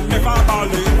and never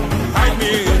bother. Hide me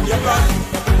in your blood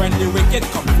when the wicked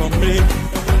come for me,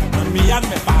 me and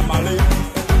my family,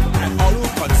 and all who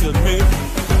conceal me,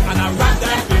 and I wrap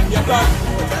them in your blood.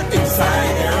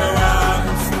 Inside your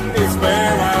arms is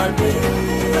where I'll be.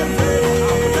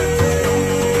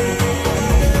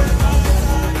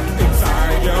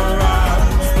 Inside your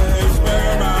arms is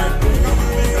where I'll be.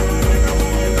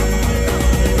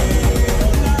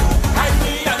 Hide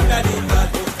me under the blood,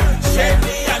 shade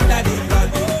me under the blood,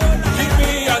 keep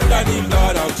me under the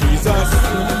blood of Jesus.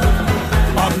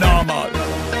 I'm normal.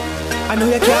 I know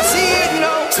you can't see it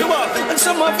now, and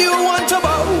some of you want to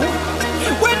bow.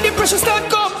 When the pressure start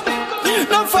come,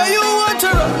 not for you want to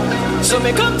run. So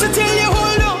me come to tell you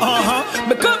hold on,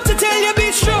 me come to tell you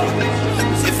be strong.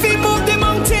 If he move the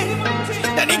mountain,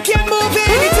 then he can't move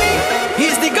anything.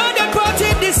 He's the God that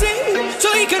parted the sea,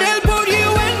 so he can help out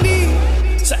you and me.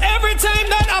 So every time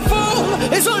that I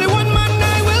fall, it's only one man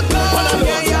I will call.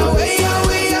 Yeah, Yahweh,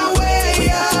 Yahweh, Yahweh,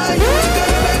 yeah. You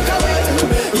make a way,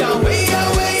 Yahweh,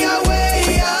 Yahweh,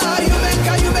 Yahweh, yeah. You make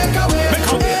a way, you make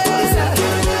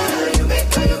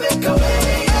a way,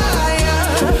 yeah.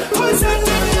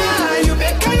 Hosanna, you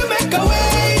make a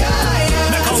way,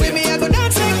 yeah. See me, I go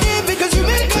dance like this because you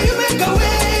make a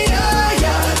way,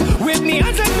 yeah. With me,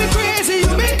 I drive me crazy.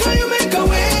 You make a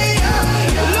way,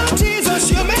 yeah. Lord Jesus,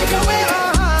 you make a way,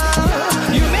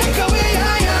 you make a way,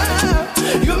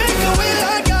 yeah. You make a way,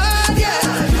 Lord God, yeah.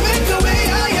 You make a way,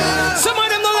 yeah. Some of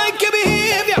them don't like your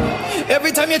behavior.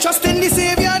 Every time you trust in the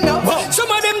Savior now. Some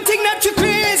of them think that you're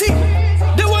crazy.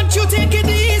 They want you take it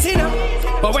easy now.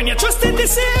 But when you trust in the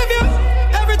Savior,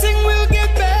 everything will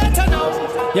get better now.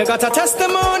 You got a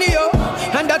testimony, yo,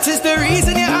 and that is the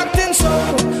reason you're acting so.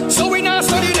 So we not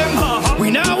study them, we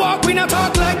not walk, we not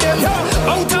talk like them.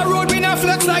 Out the road, we not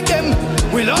flex like them.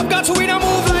 We love God, so we not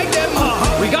move like them.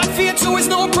 We got faith, so it's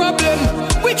no problem.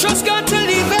 We trust God till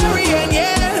the very end,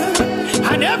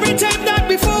 yeah. And every time that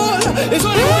we fall, it's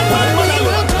only one man we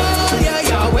will call. Yeah,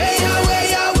 Yahweh, Yahweh,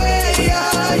 Yahweh,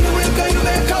 yeah. You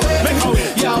make a way,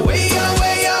 Yahweh,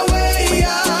 Yahweh, Yahweh,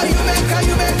 yeah. You make a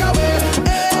way,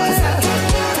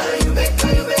 you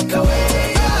make a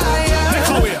way, yeah.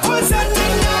 Hosanna,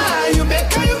 you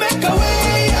make a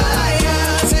way,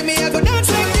 yeah. Say me, I go dance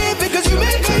like this because you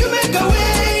make a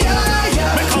way,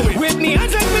 yeah. With me, I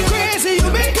drive me crazy. You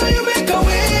make a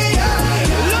way,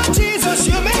 yeah. Lord Jesus,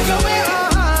 you make a way,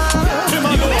 you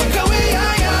make a way,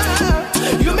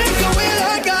 yeah. You make a way,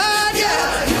 Lord God,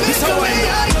 yeah. You make a way,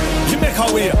 yeah. You make a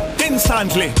way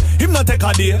instantly. Him not take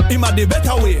a day, him a the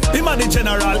better way. Him a the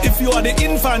general, if you are the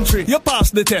infantry, you pass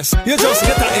the test, you just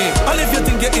get a A. And if you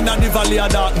think you're in the valley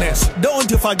of darkness, don't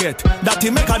you forget that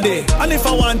he make a day. And if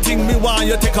I want thing me want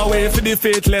you take away for the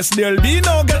faithless, there'll be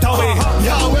no getaway.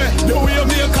 Yahweh, the way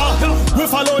maker, we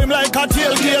follow him like a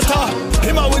tailgater.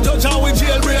 Him a we judge and we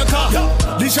jailbreaker.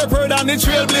 The shepherd and the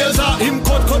trailblazer, him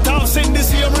cut off sin the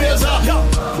same razor.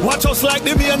 Watch us like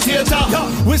the maintainer,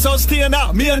 we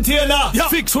sustainer, maintainer.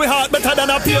 Fix we heart better than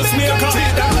a pacemaker.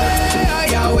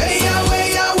 Yahweh, Yahweh,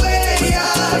 Yahweh,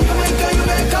 yeah. You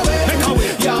make a way.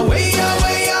 Yahweh,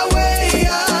 Yahweh, Yahweh,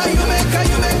 yeah. You make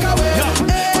a way.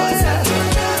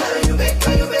 You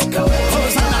make a way.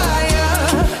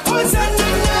 Hosanna,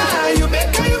 you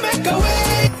make a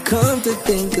way. Come to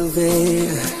think of it,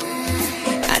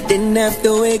 I didn't have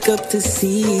to wake up to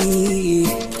see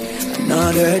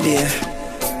another day.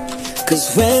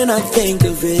 'Cause when I think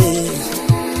of it,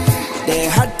 there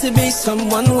had to be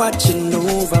someone watching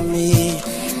over me,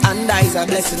 and that's a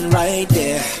blessing right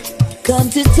there. Come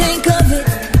to think of it,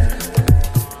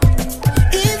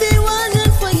 if it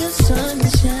wasn't for your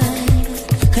sunshine,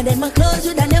 and then my clothes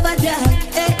would have never dry.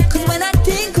 Eh? 'Cause when I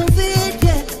think of it,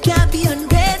 yeah, can't be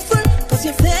ungrateful, 'cause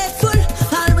you're faithful,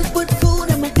 always put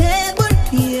food on my table,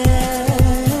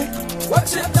 yeah.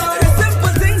 Watch it down, the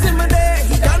simple things in my day,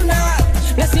 he done that.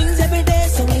 Blessings every day,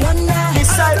 so we on that.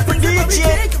 Disciple DJ.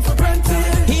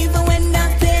 Even when I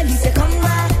fail, he said come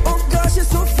back. Oh gosh, you're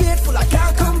so faithful, I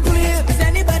can't complain. Is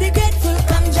anybody grateful?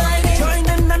 Come join in. Join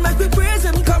in and make we praise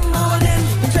him, come on in.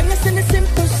 Join us in the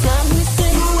simple song we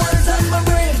sing. You was on my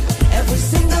brain every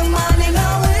single morning.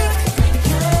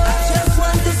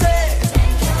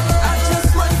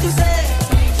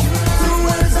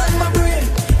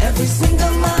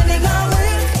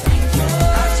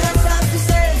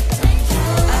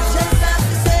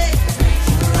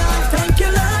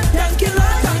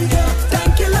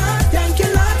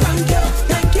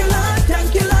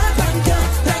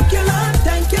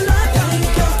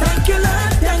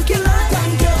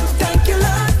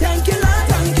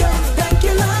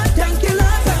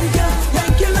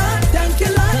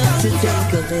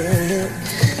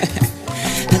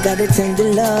 gotta thank the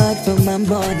Lord for my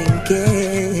morning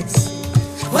kiss.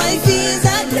 Wifey is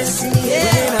a blessing,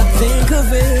 yeah. When I think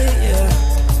of it,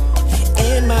 yeah.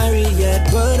 Ain't married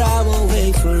yet, but I won't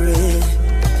wait for it.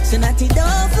 So Natty,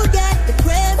 don't forget to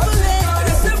pray for it.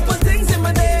 The simple things in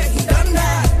my day, he done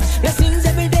that. Blessings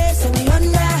every day, so we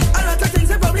on that. A lot of things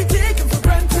I probably taken for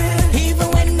granted. Even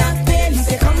when I fail, he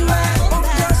say come back. Oh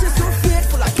gosh, you're so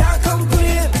faithful, I can't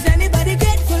complain. Is anybody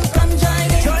grateful? Come join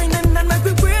in. Join in and make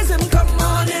me praise him, come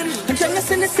on in. I'm trying to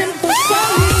sing a simple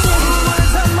song.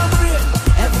 Words on my brain.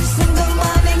 Every single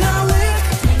morning I wake.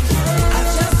 I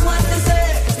just want to say.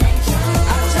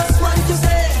 I just want to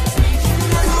say.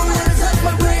 Words on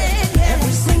my brain.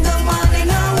 Every single morning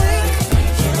I wake.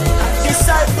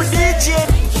 Disciple DJ.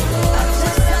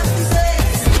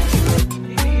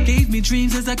 Gave me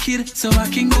dreams as a kid, so I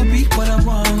can go be what I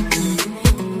want.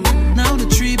 Now the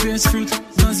tree bears fruit,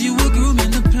 cause you were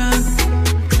grooming the plant.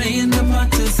 Clay in the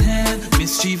potter's hand,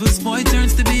 mischievous boy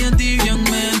turns to be a dear young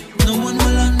man. No one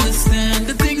will understand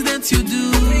the things that you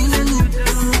do.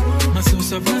 My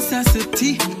source of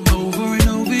necessity, over and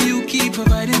over you keep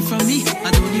providing for me.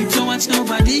 I don't need to watch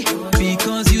nobody,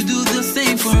 because you do the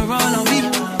same for all of me.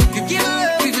 You give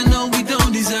love even though we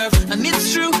don't deserve. And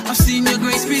it's true, I've seen your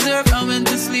grace preserve. I went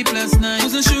to sleep last night,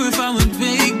 wasn't sure if I would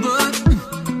wake, but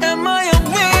am I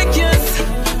awake? Yes,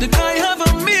 the guy have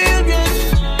a million.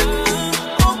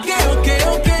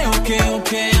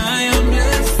 Okay, I am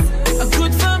blessed. A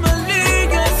good family,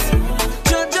 yes.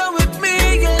 Judge with me,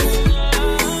 yes.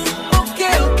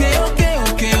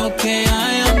 Okay,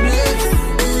 I am blessed.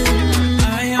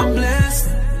 I am blessed.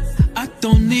 I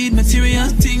don't need material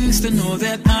things to know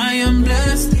that I am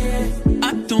blessed.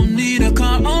 I don't need a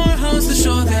car or a house to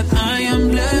show that I am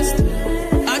blessed.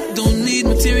 I don't need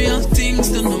material things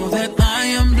to know that I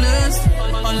am blessed.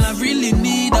 All I really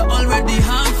need, I already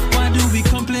have. Why do we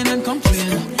complain and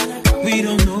complain? We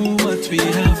don't know what we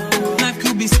have. Life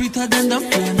could be sweeter than the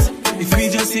plans if we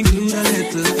just include a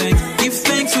little thanks. Give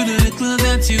thanks for the little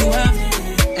that you have,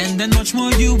 and then much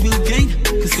more you will gain.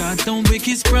 Cause God don't break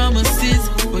his promises,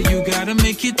 but you gotta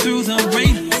make it through the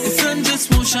rain. The sun just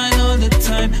won't shine all the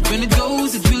time. When it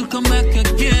goes, it will come back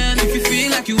again. If you feel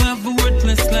like you have a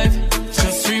worthless life,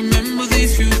 just remember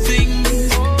these few things.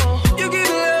 You give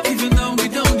love even though we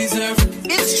don't deserve.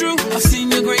 It's true, I've seen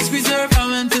your grace preserve. I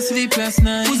went to sleep last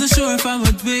night, wasn't sure if I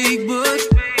would wake, but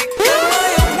am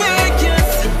I awake?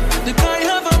 Yes, the guy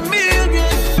have a million.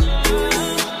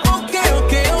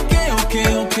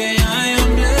 Okay, I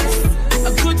am blessed. A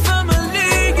good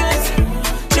family, yes.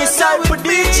 Disciple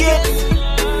DJ.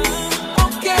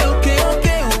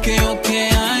 Okay,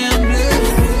 I am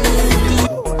blessed.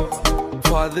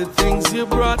 For the things you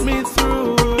brought me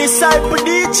through. Disciple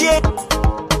DJ.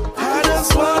 I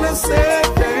just wanna say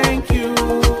thank you.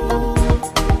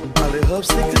 All the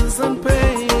obstacles and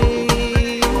pain.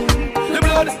 The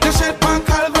blood, the shed on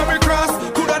Calvary cross.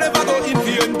 Could I never go in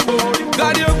vain?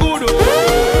 God, you're good.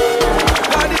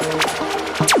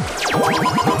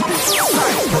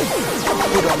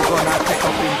 God, I'm gonna take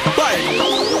up in Bible.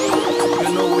 You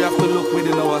know we have to look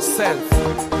within ourselves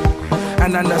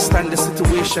and understand the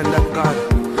situation that God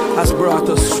has brought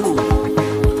us through.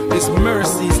 His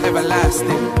mercy is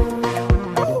everlasting.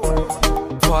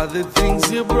 For the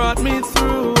things you brought me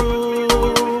through,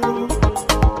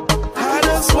 I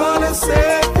just wanna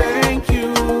say thank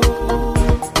you.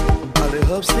 All the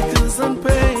obstacles and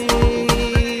pain.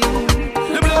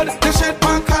 The blood, the shed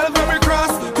on Calvary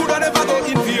cross. Could I never go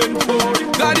in vain?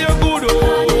 God, you're good, oh.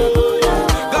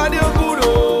 God, you're good,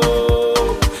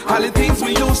 oh. All the things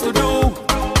we used to do,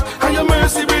 and your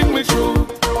mercy bring me through.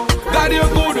 God, you're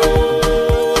good, oh.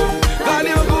 God,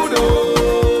 you're good,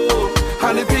 oh.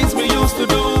 All the things we used to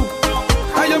do,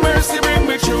 and your mercy bring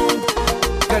me through.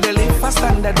 Gotta live for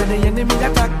standard when the enemy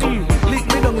attack me. Lick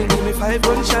me down and give me 5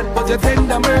 gunshot, but your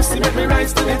tender mercy make me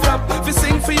rise to the top. If you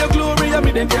sing for your glory, and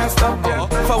me then can't stop.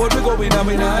 Forward we going and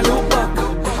we not look back.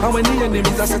 And when the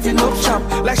enemies are setting up shop,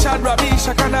 like Shadrach,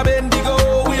 Meshach and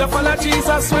Abednego, we are follow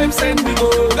Jesus when him send me go.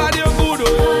 God, you're good,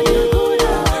 oh.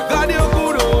 God, you're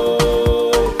good,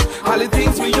 oh. All the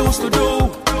things we used to do,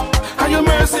 and your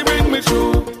mercy bring me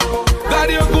through. God,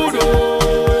 you're good,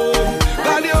 oh.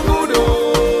 God, you're good,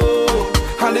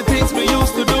 oh. All the things we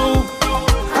used to do,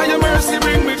 and your mercy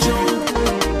bring me through.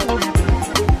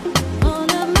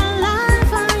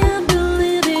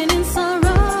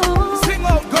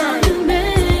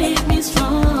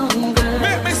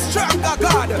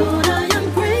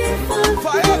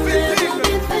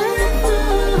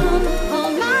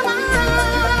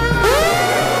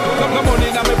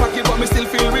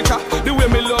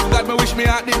 Me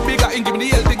heart is bigger, and give me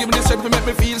the health, give me the strength to make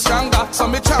me feel stronger. So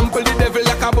me trample the devil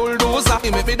like a bulldozer.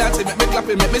 He make me dance, he make me clap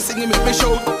happy, make me sing, make me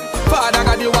shout. Father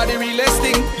God, you are the realest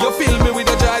thing. You fill me with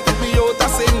the joy, take me out to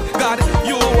sing. God,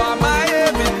 you are my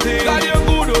everything. God, you're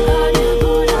good,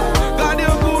 oh. God,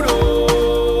 you're good,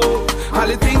 oh. All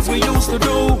the things we used to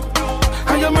do,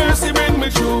 and your mercy bring me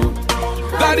through.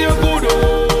 God, you're good,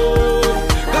 oh.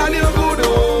 God, you're good,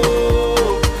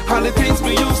 oh. All the things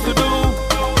we used to do,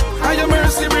 and your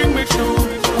mercy bring me through.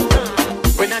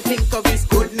 When I think of his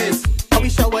goodness, how he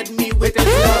showered me with his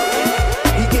love.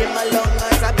 He came along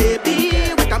as a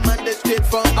baby with a mandate straight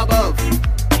from above.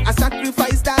 A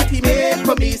sacrifice that he made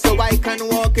for me so I can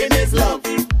walk in his love.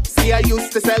 See, I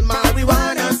used to sell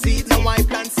marijuana seeds, now I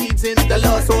plant seeds in the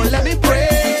Lord. So let me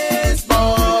praise,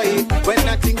 boy. When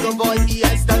I think of all he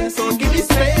has done, so give me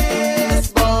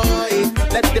space, boy.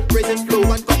 Let the praises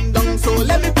flow and come down. So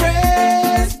let me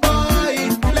praise, boy.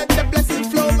 Let the blessing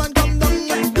flow and come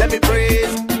down. Let me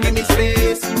praise, give me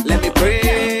space. Let me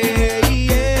pray,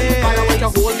 yeah. Father, when you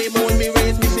hold me, mold me,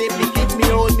 raise me, shape me, keep me,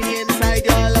 hold me inside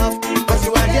your love. Cause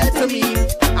you are dear to me,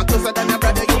 I'm closer than a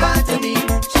brother, you are to me.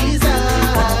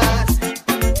 Jesus,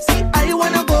 see, I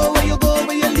wanna go where you're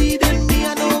leading me,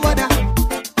 I know what that.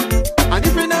 And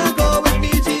if you not go with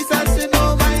me, Jesus, you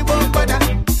know my one brother.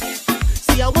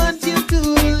 See, I want you to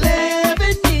live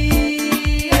in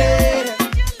me, yeah.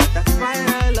 That's why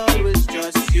I'll always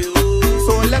trust you.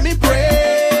 So let me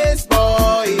praise,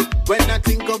 boy. When I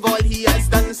think of all he has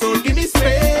done, so give me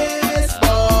space,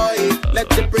 boy. Let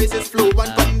the praises flow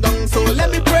and come down. So let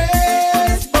me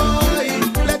praise, boy.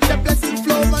 Let the blessings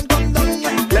flow and come down.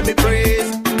 Let me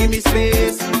praise, give me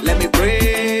space. Let me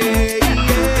pray,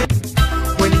 yeah.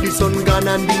 When the sun gone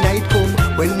and the night come,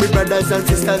 when my brothers and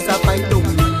sisters are fight down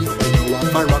me, you know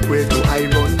I'm a rock where do I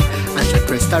run and check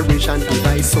restoration to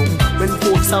thy song. When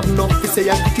folks have enough to say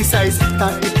and criticize,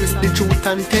 start to twist the truth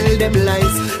and tell them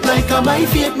lies. Like a my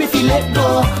faith me feel let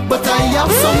go, but I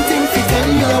have something to tell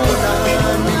you.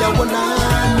 Me a one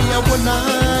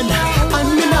and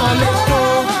me nah let go,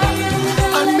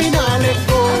 and me nah let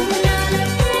go.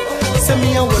 Say me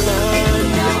a one and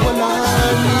me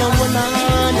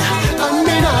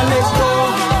nah let go,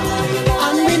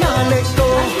 and me nah let go.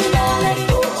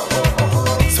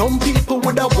 Some people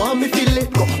woulda want me to let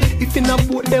go. If in a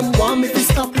boat, them want me to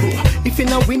stop blow. If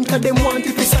in a winter, them want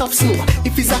it to stop snow.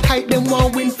 If it's a kite, them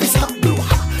want wind to stop blow.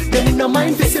 Them in a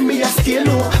mind, they see me a stay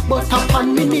low. But up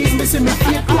on me knees, me see me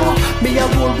fake low. Me a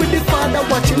roll with the Father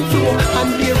watching flow.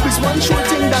 And there is one sure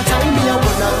thing that I me a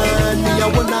one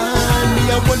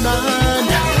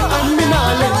and me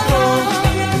nah let go,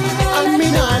 and me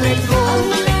nah let go.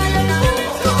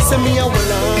 Say me a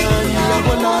one and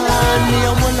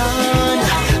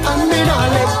me nah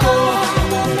let go,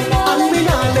 and me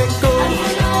nah let go.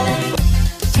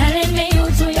 Telling me you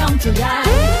too young to die.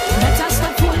 Better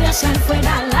stop fooling yourself with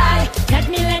that lie. Let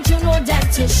me let you know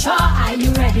that is sure. Are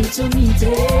you ready to meet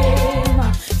him?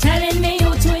 Telling me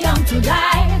you too young to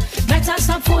die. Better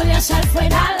stop fooling yourself with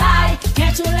that lie.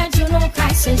 Here to let you know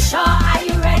Christ is sure. Are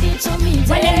you ready to meet him?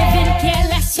 When you live in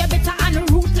careless, you're bitter and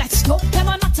rude. Let's go. Them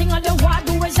are nothing on the word.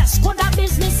 Do is just go that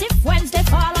business. If Wednesday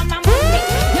fall on a Monday,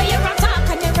 you're here attack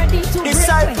and you're ready to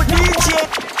Disciple DJ.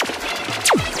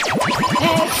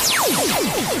 Hey,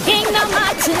 Kingdom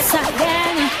Hearts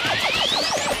again.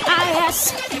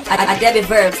 Yes. I Debbie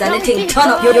Verbs and the thing turn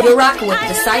up. You're rocking with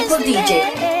Disciple DJ.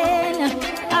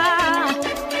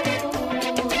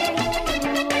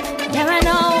 Yeah, I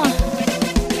know.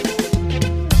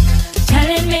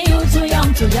 Telling me you too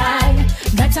young to die.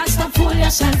 Better stop fooling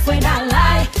yourself with a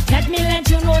lie. Let me let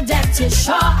you know that is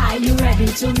sure. Are you ready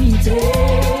to meet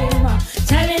him?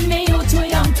 Telling me you too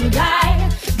young to die.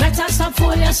 Better stop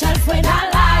fooling yourself with a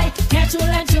lie. Here to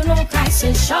let you know Christ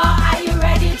is sure. Are you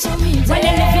ready to meet him? When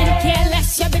you live in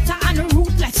careless, you're bitter and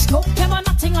rude. Let's go. Them are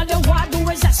nothing on the word. Do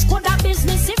is just go that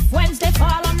business. If Wednesday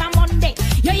fall on a Monday,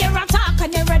 you're here attack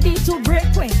and you're ready to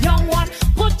break with. Young one,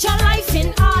 put your life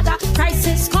in order. Christ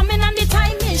is coming and the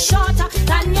time is shorter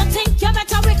than you think. You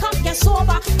better wake up, get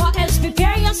sober, or else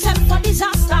prepare yourself for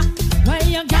disaster. When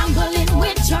you're gambling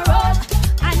with your road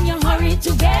and you hurry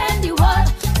to gain the world.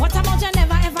 What about you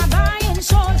never ever buying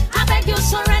soul? I beg you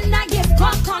surrender, give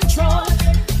God control.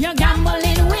 You're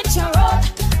gambling with your road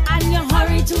and you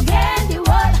hurry to gain the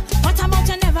world. What about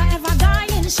you never ever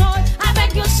dying soul? I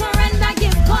beg you surrender,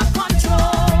 give God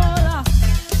control.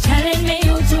 Telling me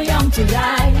you too young to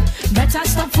die. Better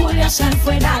stop fooling yourself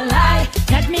with a lie.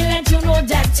 Let me let you know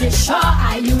that is sure.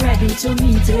 Are you ready to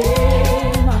meet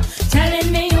him?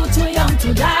 Telling me you too young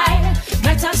to die.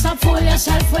 Better stop fooling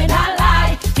yourself with a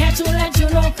lie. Here to let you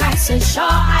know Christ is sure.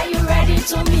 Are you ready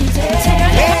to meet him?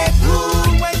 Hey,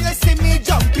 when you see me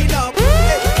jumping up,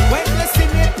 when you see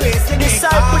me praising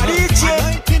Disciple DJ,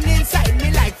 anointing inside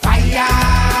me like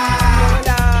fire.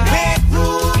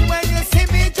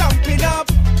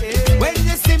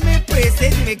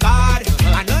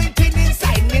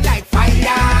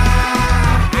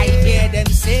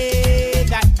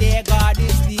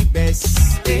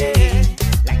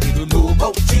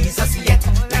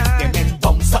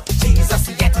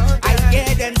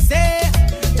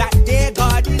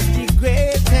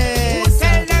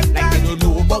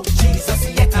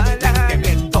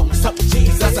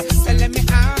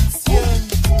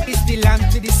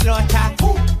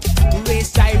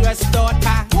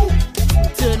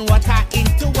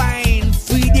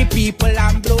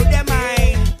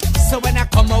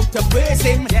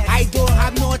 I don't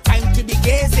have no time to be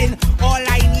gazing. All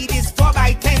I need is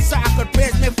 4x10 so I could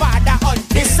praise my Father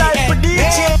until the end.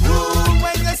 Make room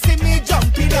when you see me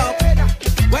jumping up,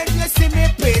 when you see me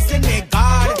praising me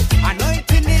God,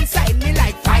 anointing inside me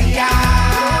like fire.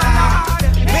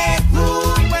 Make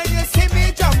room when you see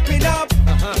me jumping up,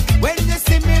 when you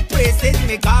see me praising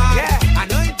me God,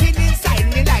 anointing inside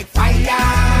me like fire.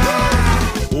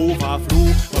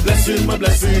 Overflow, my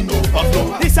blessing,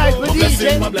 overflow. This side my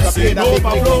blessing, my blessing,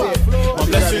 overflow. My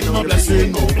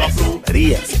blessing, overflow.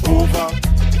 Yes. Overflow.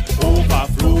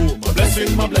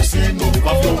 My blessing,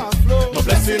 overflow. My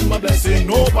blessing,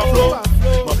 overflow.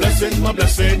 My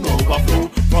blessing, overflow.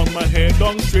 From my head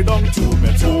down, straight down to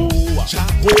my toe.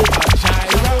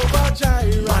 Jehovah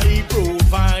Jireh, my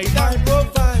provider.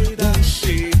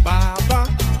 Ushe Baba,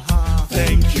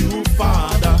 thank you,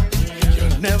 Father. You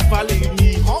never leave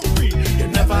me hungry. You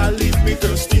never leave me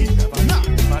thirsty.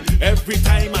 Every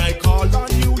time I call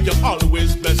on you, you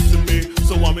always blessing me.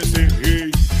 So I'm going to say,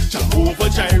 hey, Jehovah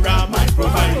Jireh, my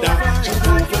provider.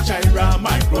 Jehovah Jireh,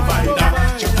 my provider.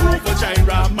 Jehovah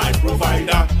Jireh, my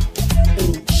provider.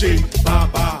 Ushe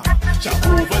Baba.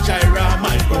 Jehovah Jireh,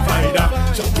 my provider.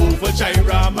 Jehovah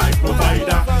Jireh, my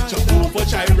provider. Jehovah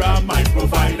Jireh, my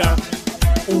provider.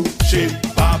 Ushe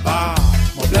Baba.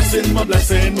 My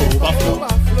blessing, overflow. My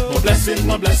blessing,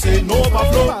 overflow.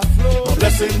 My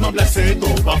blessing,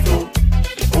 overflow.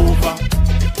 Overflow.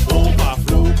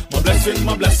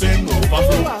 My blessing,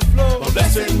 overflow. My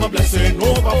blessing,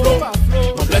 overflow.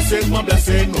 My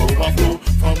blessing, overflow.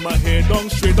 From my head down,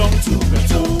 straight down to the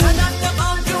toe. Turn up the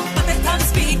volume, put it on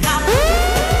speaker.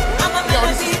 I'm a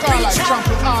melody preacher.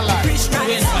 Preach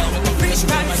Christ, preach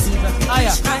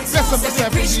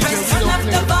Christ, preach Christ. Turn up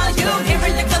the volume, hear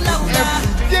it like a louder.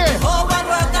 The whole wide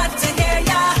world got to hear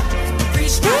ya.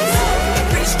 Preach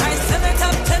Christ, preach Christ. Turn it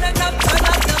up, turn it up, turn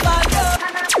up the volume.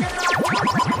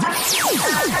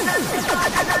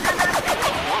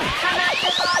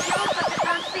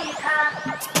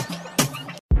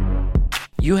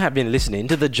 You have been listening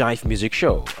to The Jive Music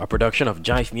Show, a production of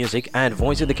Jive Music and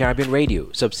Voice of the Caribbean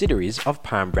Radio, subsidiaries of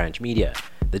Palm Branch Media.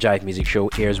 The Jive Music Show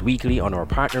airs weekly on our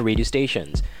partner radio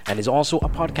stations and is also a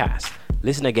podcast.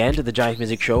 Listen again to The Jive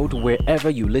Music Show to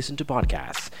wherever you listen to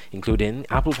podcasts, including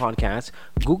Apple Podcasts,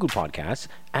 Google Podcasts,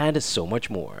 and so much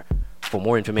more. For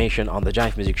more information on The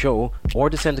Jive Music Show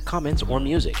or to send comments or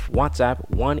music, WhatsApp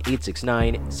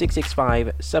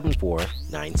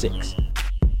 1-869-665-7496.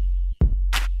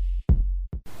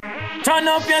 Turn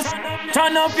up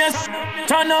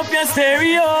your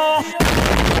stereo.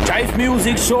 Jive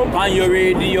Music Show on your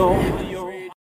radio.